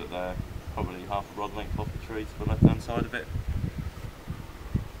 I just put it there, probably half a rod length off the tree to the left hand side of it.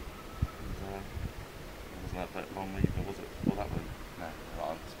 And, wasn't that long either, was it, before that one? No,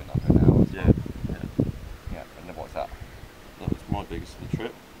 right, it's been like an hour. Yeah. Yeah, and then what's that? That was my biggest of the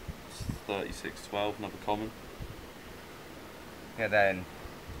trip. It's 36.12, another common. Yeah, then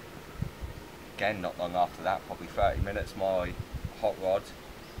again, not long after that, probably 30 minutes, my hot rod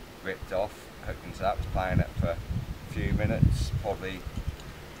ripped off, hooked into that, was playing it for a few minutes, probably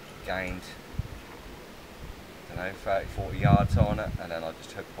gained, I don't know, 30, 40 yards on it, and then I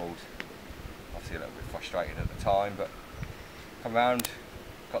just hook pulled. Obviously a little bit frustrated at the time, but come round,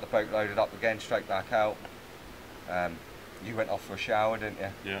 got the boat loaded up again, straight back out. You went off for a shower, didn't you?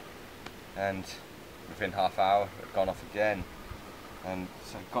 Yeah. And within half hour, it had gone off again. And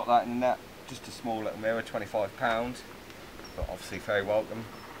so got that in the net, just a small little mirror, £25, but obviously very welcome.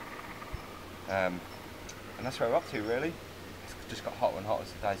 And that's where we're up to really. It's just got hotter and hotter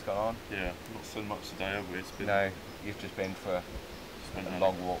as the day's gone on. Yeah, not so much today, have we? It's been No, you've just been for a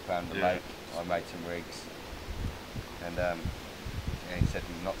long walk around the lake. I made some rigs. And yeah, he said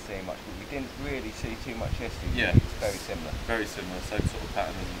we're not seeing much, but we didn't really see too much yesterday. Yeah. It's very similar. very similar, same sort of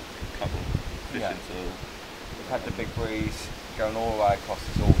pattern and a couple of fish until... We've had the big breeze going all the way across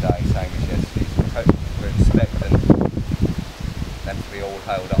us all day, same as yesterday. So we're expecting them to be all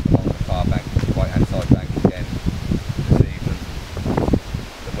held up along the far bank, the right hand side bank again this evening.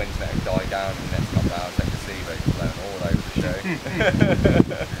 The wind's going to die down in the next couple of hours, then the sea waves are blowing all over the show.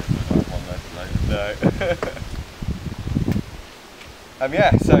 One left later. No.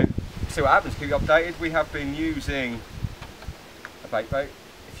 Yeah, so see what happens, keep you updated. We have been using a bait boat.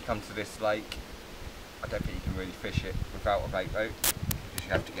 If you come to this lake, I don't think you can really fish it without a bait boat, because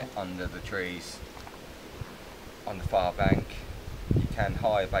you have to get under the trees on the far bank. You can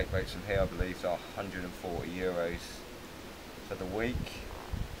hire bait boats from here, I believe, so €140 for the week.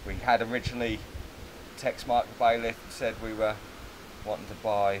 We had originally text Mark the bailiff, said we were wanting to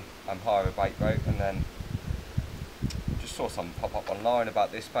buy hire a bait boat, and then saw something pop up online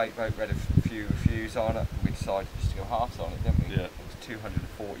about this bait boat, read a few reviews on it, and we decided just to go halves on it, didn't we? Yeah. It was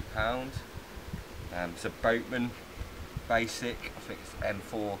 £240. It's a Boatman basic, I think it's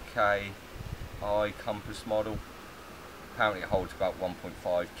M4K eye compass model. Apparently it holds about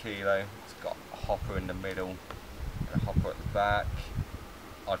 1.5 kilo. It's got a hopper in the middle and a hopper at the back.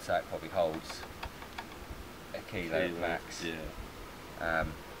 I'd say it probably holds a kilo max. Yeah.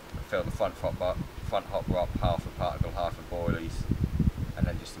 Fill the front hopper up, half a particle, half a boilies, and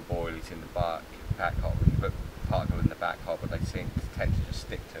then just some boilies in the back hopper. You put particle in the back hopper, they tend to just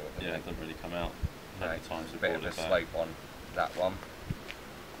stick to it. Yeah, it doesn't really come out. No, Times it's a bit of a slope on that one.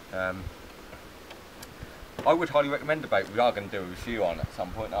 I would highly recommend the boat. We are going to do a review on it at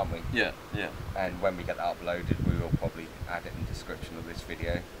some point, aren't we? Yeah, yeah. And when we get that uploaded, we will probably add it in the description of this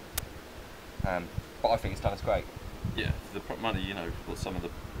video. But I think it's done us great. Yeah, for the money, you know, what some of the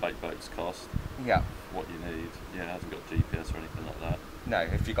bait boats cost. Yeah. What you need. Yeah, it hasn't got GPS or anything like that. No,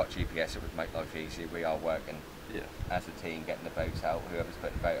 if you got GPS, it would make life easier. We are working as a team, getting the boats out. Whoever's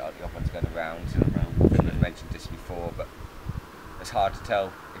putting the boat out, the other one's going around. I think we've mentioned this before, but it's hard to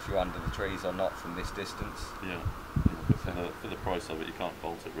tell if you're under the trees or not from this distance. Yeah. But for the price of it, you can't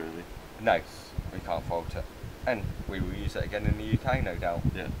fault it really. No, we can't fault it. And we will use it again in the UK, no doubt.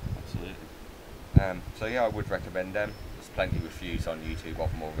 Yeah, absolutely. So yeah, I would recommend them. There's plenty of reviews on YouTube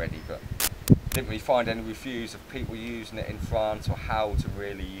of them already, but didn't really find any reviews of people using it in France or how to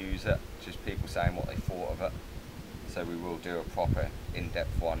really use it, just people saying what they thought of it. So we will do a proper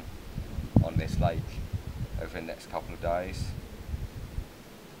in-depth one on this lake over the next couple of days.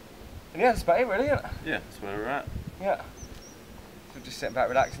 And yeah, that's about it really, isn't it? Yeah, that's where we're at. Yeah. So we're just sitting back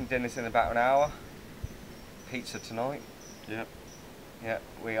relaxing, dinner's in about an hour. Pizza tonight. Yep. Yeah,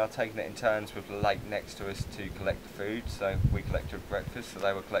 we are taking it in turns with the lake next to us to collect the food. So we collected breakfast, so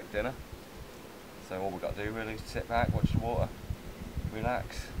they will collect dinner. So all we've got to do really is sit back, watch the water,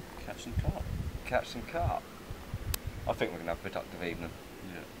 relax. Catch some carp. Catch some carp. I think we're going to have a productive evening.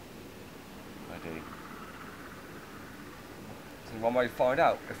 Yeah. I do. So one way to find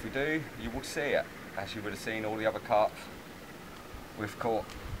out, if we do, you will see it, as you would have seen all the other carp we've caught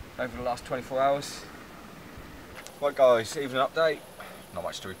over the last 24 hours. Right guys, evening update. Not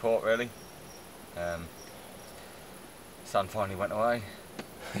much to report really. Sun finally went away.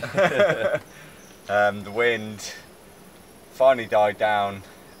 The wind finally died down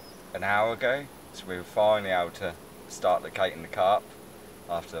an hour ago, so we were finally able to start locating the carp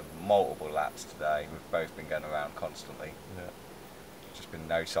after multiple laps today. We've both been going around constantly. Yeah. Just been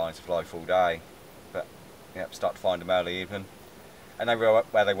no signs of life all day, but yeah, start to find them early evening, and they were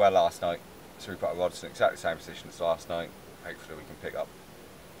where they were last night. So we put our rods in exactly the same position as last night. Hopefully we can pick up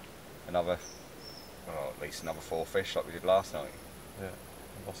another, well, at least another 4 fish like we did last night. Yeah,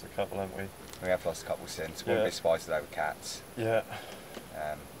 we've lost a couple, haven't we? We have lost a couple since. We're a bit spiced today with cats. Yeah.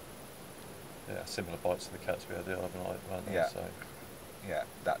 Yeah, similar bites to the cats we had the other night, weren't they? Yeah. So. Yeah,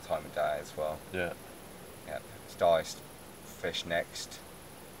 that time of day as well. Yeah. Yeah, it's diced fish next.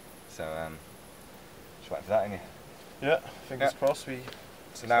 So, just waiting for that, ain't you? Yeah, fingers crossed we...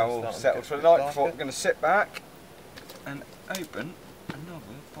 So now we're all settled for the night. Before we're going to sit back and open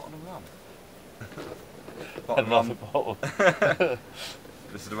another bottle of rum. Another bottle.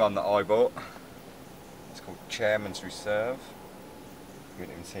 This is the rum that I bought. It's called Chairman's Reserve. You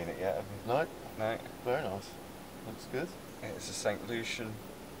haven't even seen it yet, have you? No. No. Very nice. Looks good. It's a St. Lucian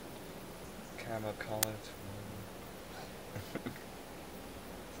camo coloured.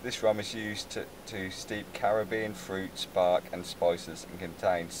 This rum is used to steep Caribbean fruits, bark and spices and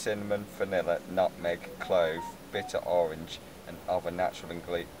contains cinnamon, vanilla, nutmeg, clove, bitter orange and other natural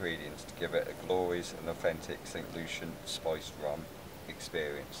ingredients to give it a glorious and authentic St. Lucian spiced rum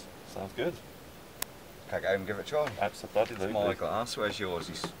experience. Sounds good. Can I go and give it a try? Absolutely. It's my glass. Where's yours?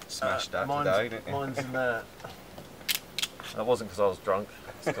 You smashed that today, didn't you? Mine's in there. That wasn't because I was drunk.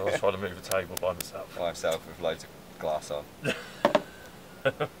 It's because I was trying to move a table by myself. By myself with loads of glass on.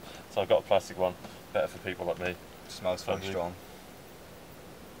 So I've got a plastic one. Better for people like me. It smells quite strong.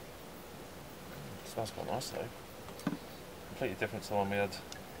 It smells quite nice though. Completely different to the one we had.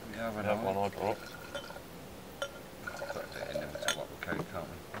 Yeah, The other one I brought. Put a bit in there to what we coat, can't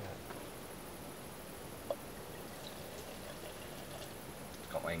we?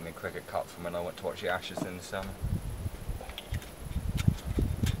 Got my England cricket cup from when I went to watch the Ashes in the summer.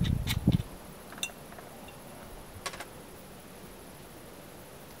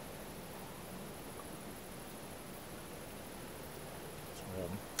 It's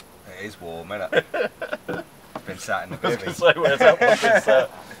warm. It is warm, isn't it? It's been sat in the I was bivvy. going to say, where's that one been sat?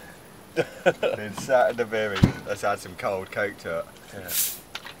 Been sat in the bivvy. Let's add some cold coke to it. Yeah.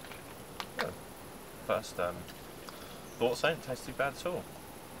 First, thoughts ain't taste too bad at all.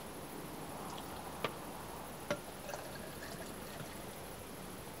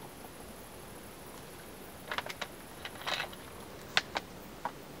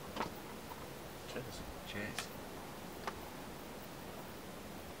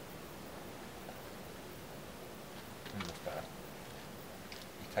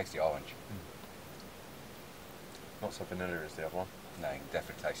 Tasty orange. Not so vanilla as the other one. No, you can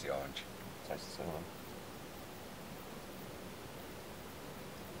definitely taste the orange. Tastes the cinnamon.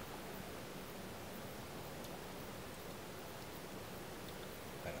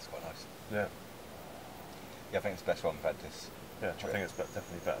 I think that's quite nice. Yeah. Yeah, I think it's the best one we've had this Yeah, trip. I think it's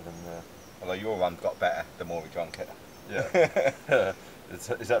definitely better than Although your rum got better the more we drank it. yeah.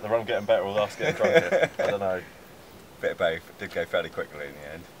 Is that the rum getting better or us getting drunker? I don't know. Bit of both. It did go fairly quickly in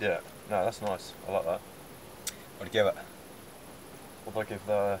the end. Yeah. No, that's nice. I like that. What do you give it? What did I give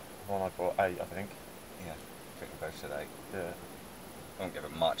the one I bought? 8, I think. Yeah, I think we both said 8. Yeah. I won't give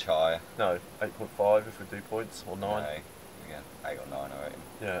it much higher. No, 8.5 if we do points, or 9. No, again, 8 or 9 I reckon.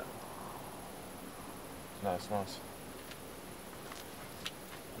 Yeah. No, it's nice.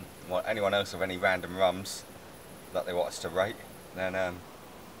 Want anyone else with any random rums that they want us to rate, then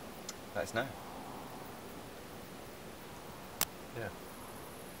let us know. Yeah.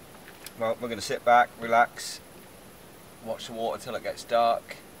 Well, we're going to sit back, relax, watch the water till it gets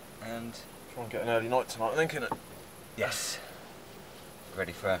dark, and Try and get an early night tonight, I think, innit? yes,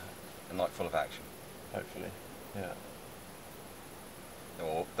 ready for a night full of action. Hopefully. Yeah.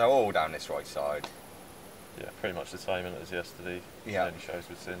 They're all down this right side. Yeah, pretty much the same as yesterday. Yeah. The only shows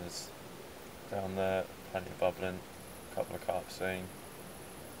we've seen is down there, plenty of bubbling, a couple of carp seen.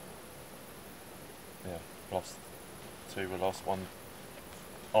 Yeah, lost 2 were lost, one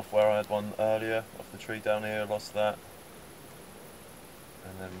off where I had one earlier, off the tree down here, lost that.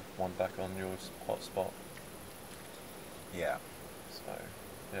 And then one back on your hot spot. Yeah. So,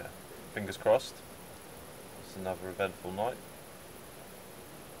 yeah, fingers crossed. It's another eventful night.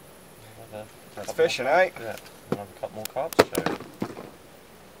 That's fishing, eh? Yeah, we'll have a couple more carps to show you.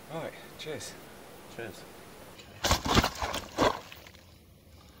 Right, cheers. Cheers.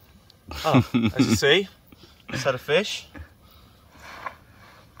 Oh, as you see, a set of fish.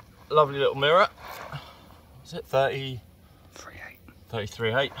 Lovely little mirror. Is it 30?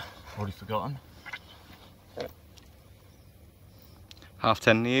 33.8. Already forgotten. 10:30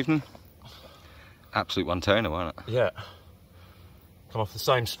 in the evening. Absolute one turner, wasn't it? Yeah. Come off the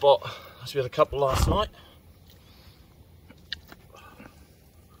same spot as we had a couple last night.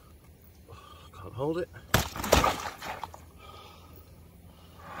 Can't hold it.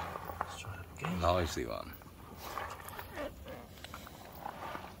 Let's try it again. Lively one.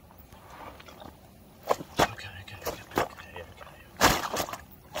 Okay.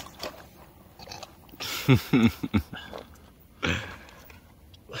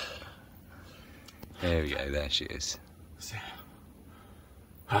 There we go, there she is.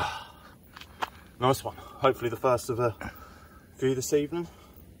 Nice one. Hopefully the first of a few this evening.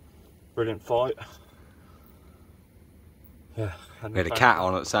 Brilliant fight. Yeah. We had a cat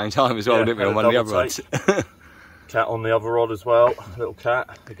on at the same time as well, Yeah, didn't we, had on a one of the other double rods? Cat on the other rod as well. Little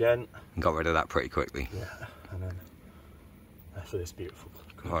cat again. Got rid of that pretty quickly. Yeah. And then after this beautiful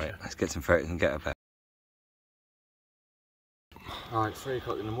creature. Right, let's get some photos and get up there. Alright, 3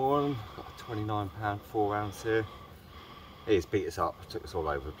 o'clock in the morning. Got a £29 4 ounce here. It's beat us up, took us all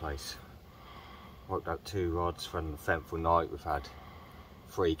over the place. Worked out 2 rods for an eventful night. We've had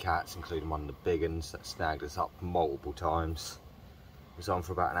 3 cats, including one of the big uns that snagged us up multiple times. Was on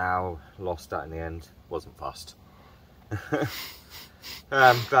for about an hour, lost that in the end, wasn't fussed.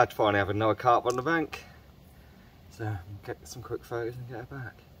 Glad to finally have another carp on the bank. So, get some quick photos and get her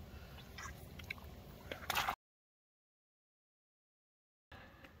back.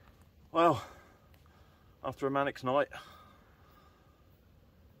 Well, after a manic night,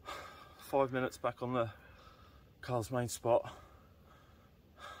 5 minutes back on the car's main spot,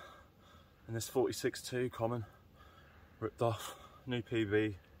 and this 46.2 common, ripped off, new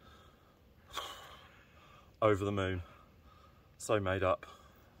PB, over the moon, so made up.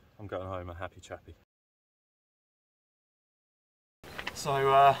 I'm going home a happy chappy.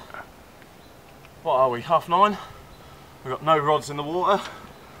 So, what are we, 9:30? We've got no rods in the water.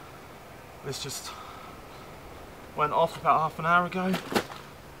 This just went off about half an hour ago.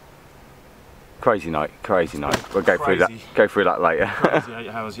 Crazy night. We'll go Crazy. through that later. Crazy 8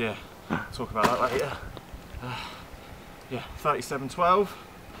 hours, yeah. Talk about that later. Yeah, 37.12.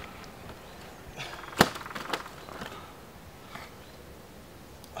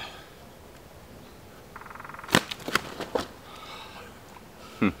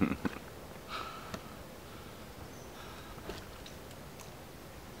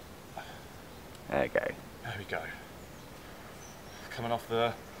 There we go. There we go. Coming off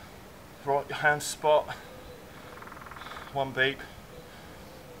the right hand spot. One beep.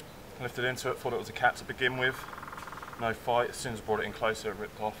 Lifted into it, thought it was a cat to begin with. No fight. As soon as I brought it in closer, it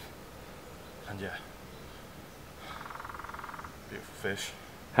ripped off. And yeah. Beautiful fish.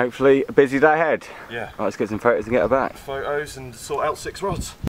 hopefully a busy day ahead. Yeah. Right, let's get some photos and get her back. Photos and sort out 6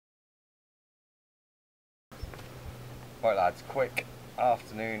 rods. Right lads, quick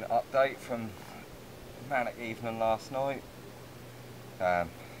afternoon update from manic evening last night.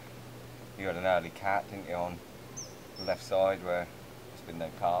 You had an early cat, didn't you, on the left side where there's been no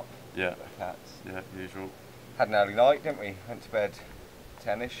carp. Yeah. Cats. Yeah, usual. Had an early night, didn't we? Went to bed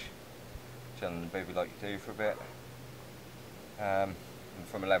 10ish, chilling in the bivvy like you do for a bit. And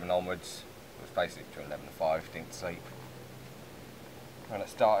from 11 onwards, it was basically between 11 and 5, didn't sleep. And it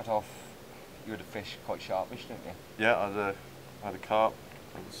started off, you had a fish quite sharpish, didn't you? Yeah, I had a carp.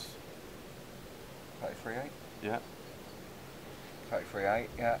 It was 33.8? yeah. 33.8,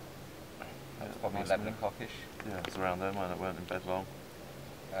 yeah. That was probably nice 11 one. o'clock-ish. Yeah, it was around then when I weren't in bed long.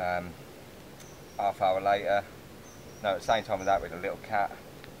 Half hour later, no, at the same time as that we had a little cat.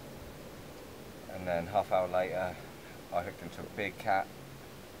 And then half hour later, I hooked into a big cat.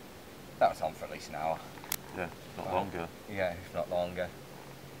 That was on for at least an hour. Yeah, not longer. Yeah, if not longer.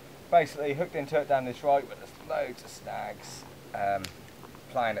 Basically, hooked into it down this right, but there's loads of snags.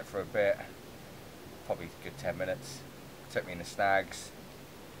 Playing it for a bit, probably a good 10 minutes. Took me in the snags,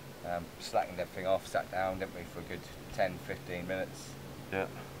 slackened everything off, sat down, didn't we, for a good 10-15 minutes. Yeah.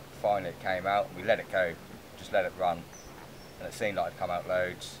 Finally it came out, and we let it go, just let it run. And it seemed like it'd come out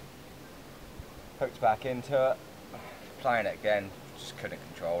loads. Hooked back into it, playing it again, just couldn't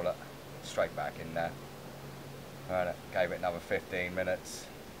control it. Straight back in there. And it gave it another 15 minutes.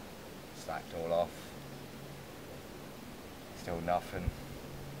 Slacked all off. Still nothing.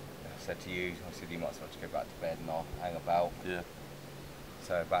 I said to you, you might as well just go back to bed and I'll hang about. Yeah.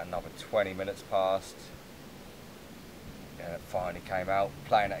 So about another 20 minutes passed. And it finally came out,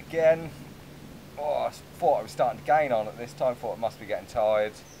 playing it again. Oh, I thought I was starting to gain on it this time, thought it must be getting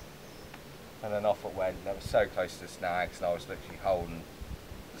tired. And then off it went, and I was so close to the snags and I was literally holding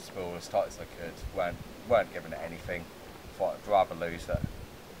the spool as tight as I could. Weren't giving it anything. Thought I'd rather lose it,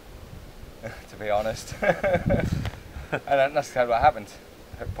 to be honest. And then that's kind of what happened.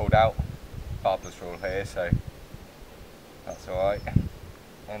 Hook pulled out, barbless rule here, so that's alright.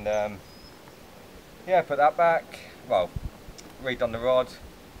 And yeah, put that back, well, redone the rod,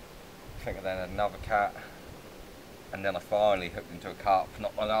 I think I then had another cat, and then I finally hooked into a carp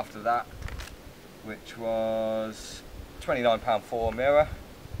not long after that, which was £29.4 mirror.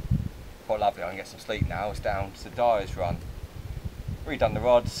 Quite lovely, I can get some sleep now. It's down to Dyer's run. Redone the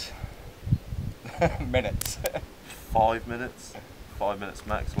rods, minutes. 5 minutes? 5 minutes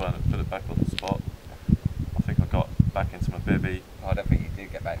max when I put it back on the spot. I think I got back into my bivvy. I don't think you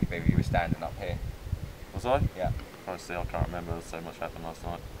did get back to your bivvy, you were standing up here. Was I? Yeah. Honestly, I can't remember, so much happened last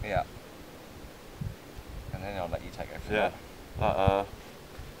night. Yeah. And then I'll let you take it from Yeah. there.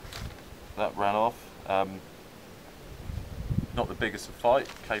 That ran off. Not the biggest of fight,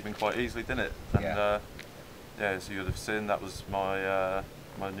 came in quite easily, didn't it? And Yeah. yeah, as you would have seen, that was my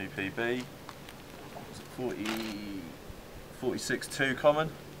my new PB. Was it 46.2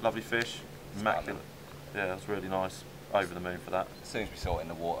 common? Lovely fish, immaculate. Yeah, it was really nice. Over the moon for that. As soon as we saw it in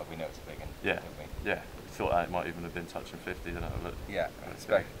the water, we knew it was a big one. Yeah, Didn't we? yeah. Thought that it might even have been touching 50, didn't it? Look. Yeah,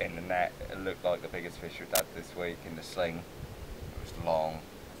 especially in the net, it looked like the biggest fish we've had this week in the sling. It was long,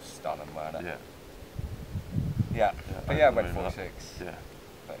 stunning, weren't it? Yeah. Yeah, but yeah, it went 46. Yeah.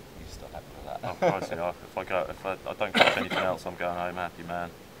 But you still happy with that? Oh, Christ, yeah. If I don't catch anything else, I'm going home happy, man.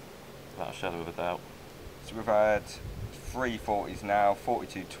 Without a shadow of a doubt. So we've had 3 40s now,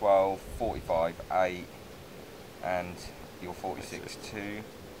 42.12, 45.8, and your 46.2.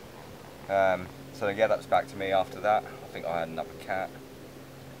 So yeah, that was back to me after that. I think I had another cat.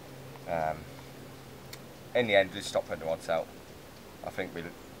 In the end, we just stopped putting the rods out. I think we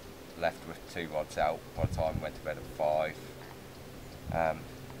left with 2 rods out by the time we went to bed at 5.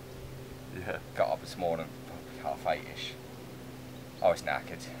 Yeah. Got up this morning, probably 8:30ish. I was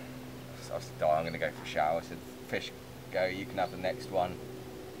knackered. I was dying, I'm going to go for a shower. I said, fish, go, you can have the next one.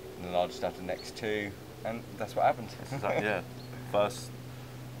 And then I'll just have the next 2. And that's what happened. Exactly, yeah. First,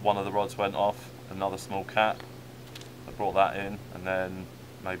 one of the rods went off, another small cat. I brought that in, and then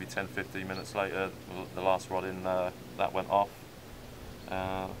maybe 10-15 minutes later, the last rod in that went off.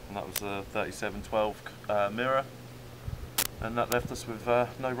 And that was a 37.12 mirror. And that left us with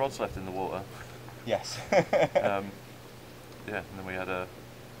no rods left in the water. Yes. Yeah, and then we had a...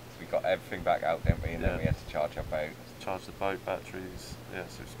 So we got everything back out, didn't we? And then we had to charge our boat. Charge the boat, batteries. Yeah,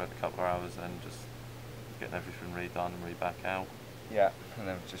 so we spent a couple of hours then just getting everything redone and re-back out. Yeah, and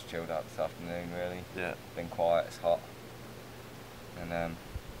then we just chilled out this afternoon, really. Yeah. Been quiet, it's hot. And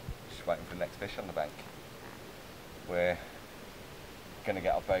just waiting for the next fish on the bank. We're going to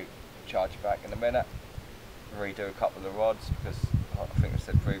get our boat charged back in a minute. Redo a couple of the rods because I think I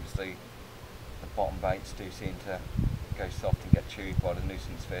said previously, the bottom baits do seem to go soft and get chewed by the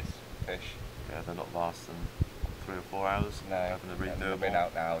nuisance fish. Yeah, they're not lasting 3 or 4 hours. No, Having to redo and them they've been all.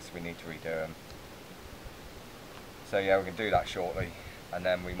 out now, so we need to redo them. So yeah, we can do that shortly, and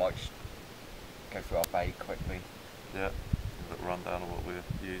then we might just go through our bait quickly. Yeah, a little rundown of what we're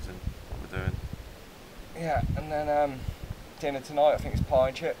using, what we're doing. Yeah, and then dinner tonight, I think it's pie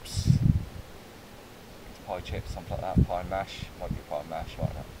and chips. It's pie chips, something like that, pie and mash. Might be pie and mash,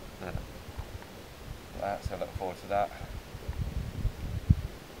 might not. Yeah. So looking forward to that.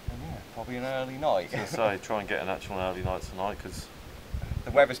 And yeah, probably an early night. So try and get an actual early night tonight, because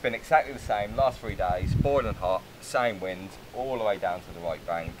The weather's been exactly the same last 3 days, boiling hot, same wind, all the way down to the right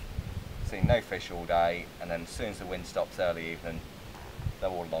bank. Seen no fish all day, and then as soon as the wind stops early evening, they're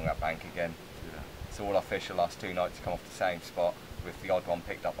all along that bank again. yeah. So all our fish the last 2 nights come off the same spot, with the odd one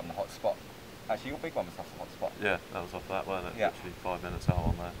picked up on the hot spot. Actually, your big one was off the hot spot. Yeah, that was off that, wasn't it? Yeah. Literally 5 minutes out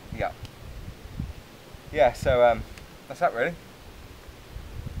on there. Yeah. Yeah, so that's that really.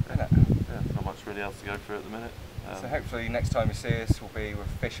 Isn't it? Yeah, not much really else to go through at the minute. So hopefully next time you see us, we'll be with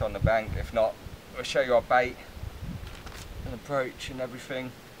fish on the bank. If not, we'll show you our bait and approach and everything,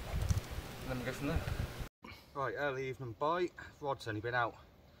 and then we'll go from there. Right, early evening bite. Rod's only been out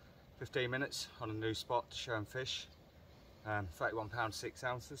 15 minutes on a new spot to show him fish. 31 pounds 6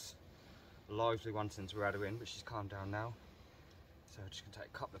 ounces. A lively one since we had her in, but she's calmed down now. So I'm just going to take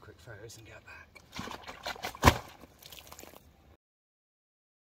a couple of quick photos and get back.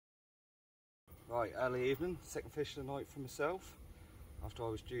 Right, early evening, second fish of the night for myself, after I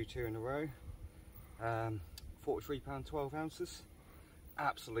was due 2 in a row. £43 12 ounces.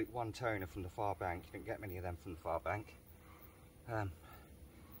 Absolute one toner from the far bank. You didn't get many of them from the far bank. Good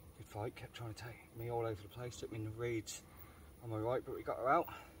fight, kept trying to take me all over the place, took me in the reeds on my right, but we got her out,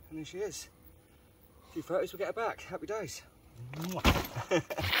 and there she is. A few photos, we'll get her back. Happy days.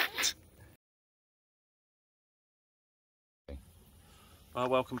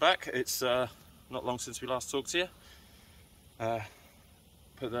 Welcome back. It's not long since we last talked to you.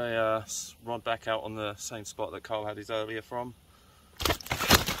 Put the rod back out on the same spot that Carl had his earlier from.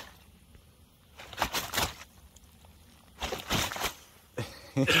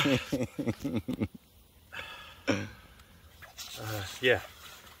 Yeah,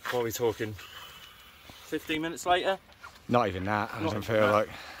 what are we talking? 15 minutes later? Not even that, I Not don't even feel that. like.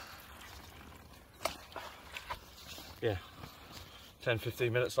 Yeah,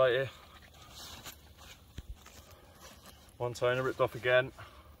 10-15 minutes later. One toner ripped off again.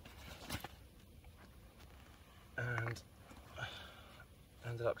 And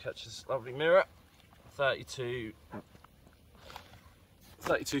ended up catching this lovely mirror.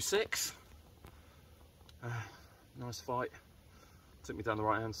 32.6. Nice fight. Took me down the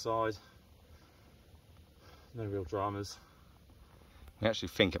right hand side. No real dramas. I actually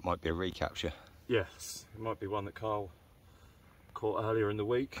think it might be a recapture. Yes, it might be one that Carl caught earlier in the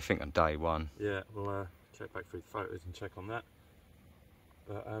week. I think on day one. Yeah, we'll check back through the photos and check on that.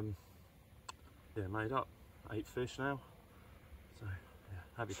 But yeah, made up. 8 fish now. So yeah,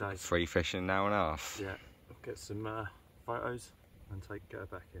 happy days. 3 fish in an hour and a half. Yeah, I'll get some photos and get her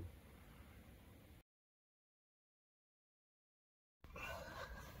back in.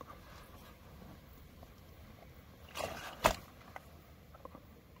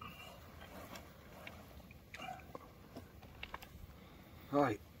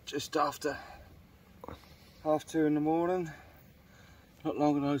 Right, just after 2:30 in the morning. Not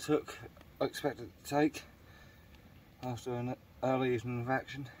longer than I expected it to take after an early evening of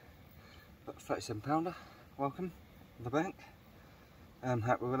action. But 37 pounder, welcome on the bank. I'm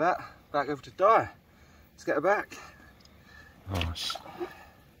happy with that. Back over to Dyer. Let's get her back. Nice.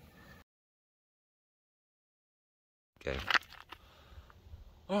 Okay.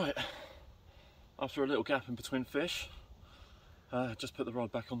 Alright, after a little gap in between fish, just put the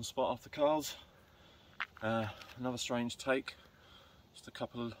rod back on the spot after Carl's. Another strange take, just a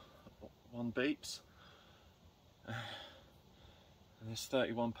couple of 1 beeps. And this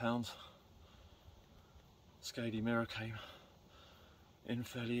 31 pound Scady mirror came in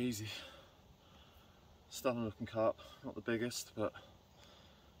fairly easy. Stunning looking carp, not the biggest, but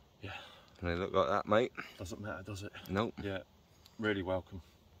yeah. Can they look like that, mate? Doesn't matter, does it? Nope. Yeah, really welcome.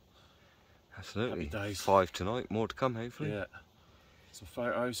 Absolutely. Happy days. 5 tonight, more to come hopefully. Yeah, some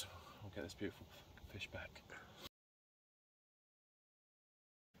photos. I'll get this beautiful fish back.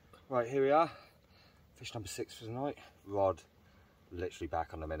 Right, here we are. Fish number 6 for the night. Rod, literally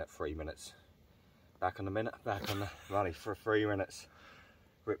back on the minute, 3 minutes. Back on the minute, back on the money for 3 minutes.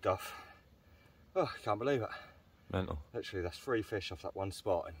 Ripped off. Oh, can't believe it. Mental. Literally, that's 3 fish off that one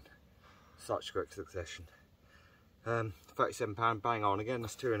spot in such quick succession. £37 bang on again.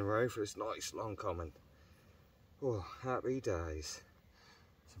 That's 2 in a row for this nice long comment. Oh, happy days.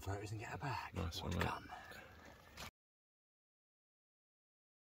 Some photos and get her back. Nice one, to mate. come.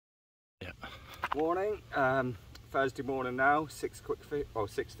 Yeah. Morning. Thursday morning now. 6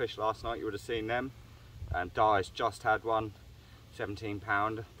 fish last night. You would have seen them. Dyer's just had one.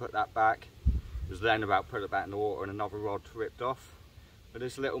 £17. Put that back. It was then about put it back in the water and another rod ripped off. But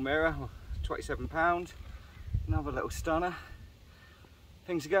this little mirror, £27. Another little stunner.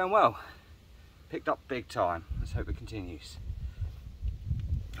 Things are going well. Picked up big time. Let's hope it continues.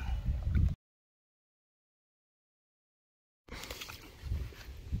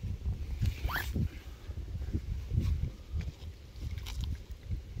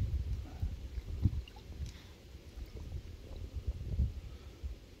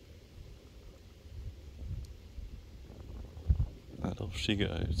 And off she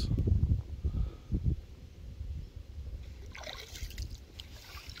goes.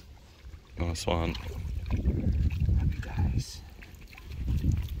 Nice one. Happy days.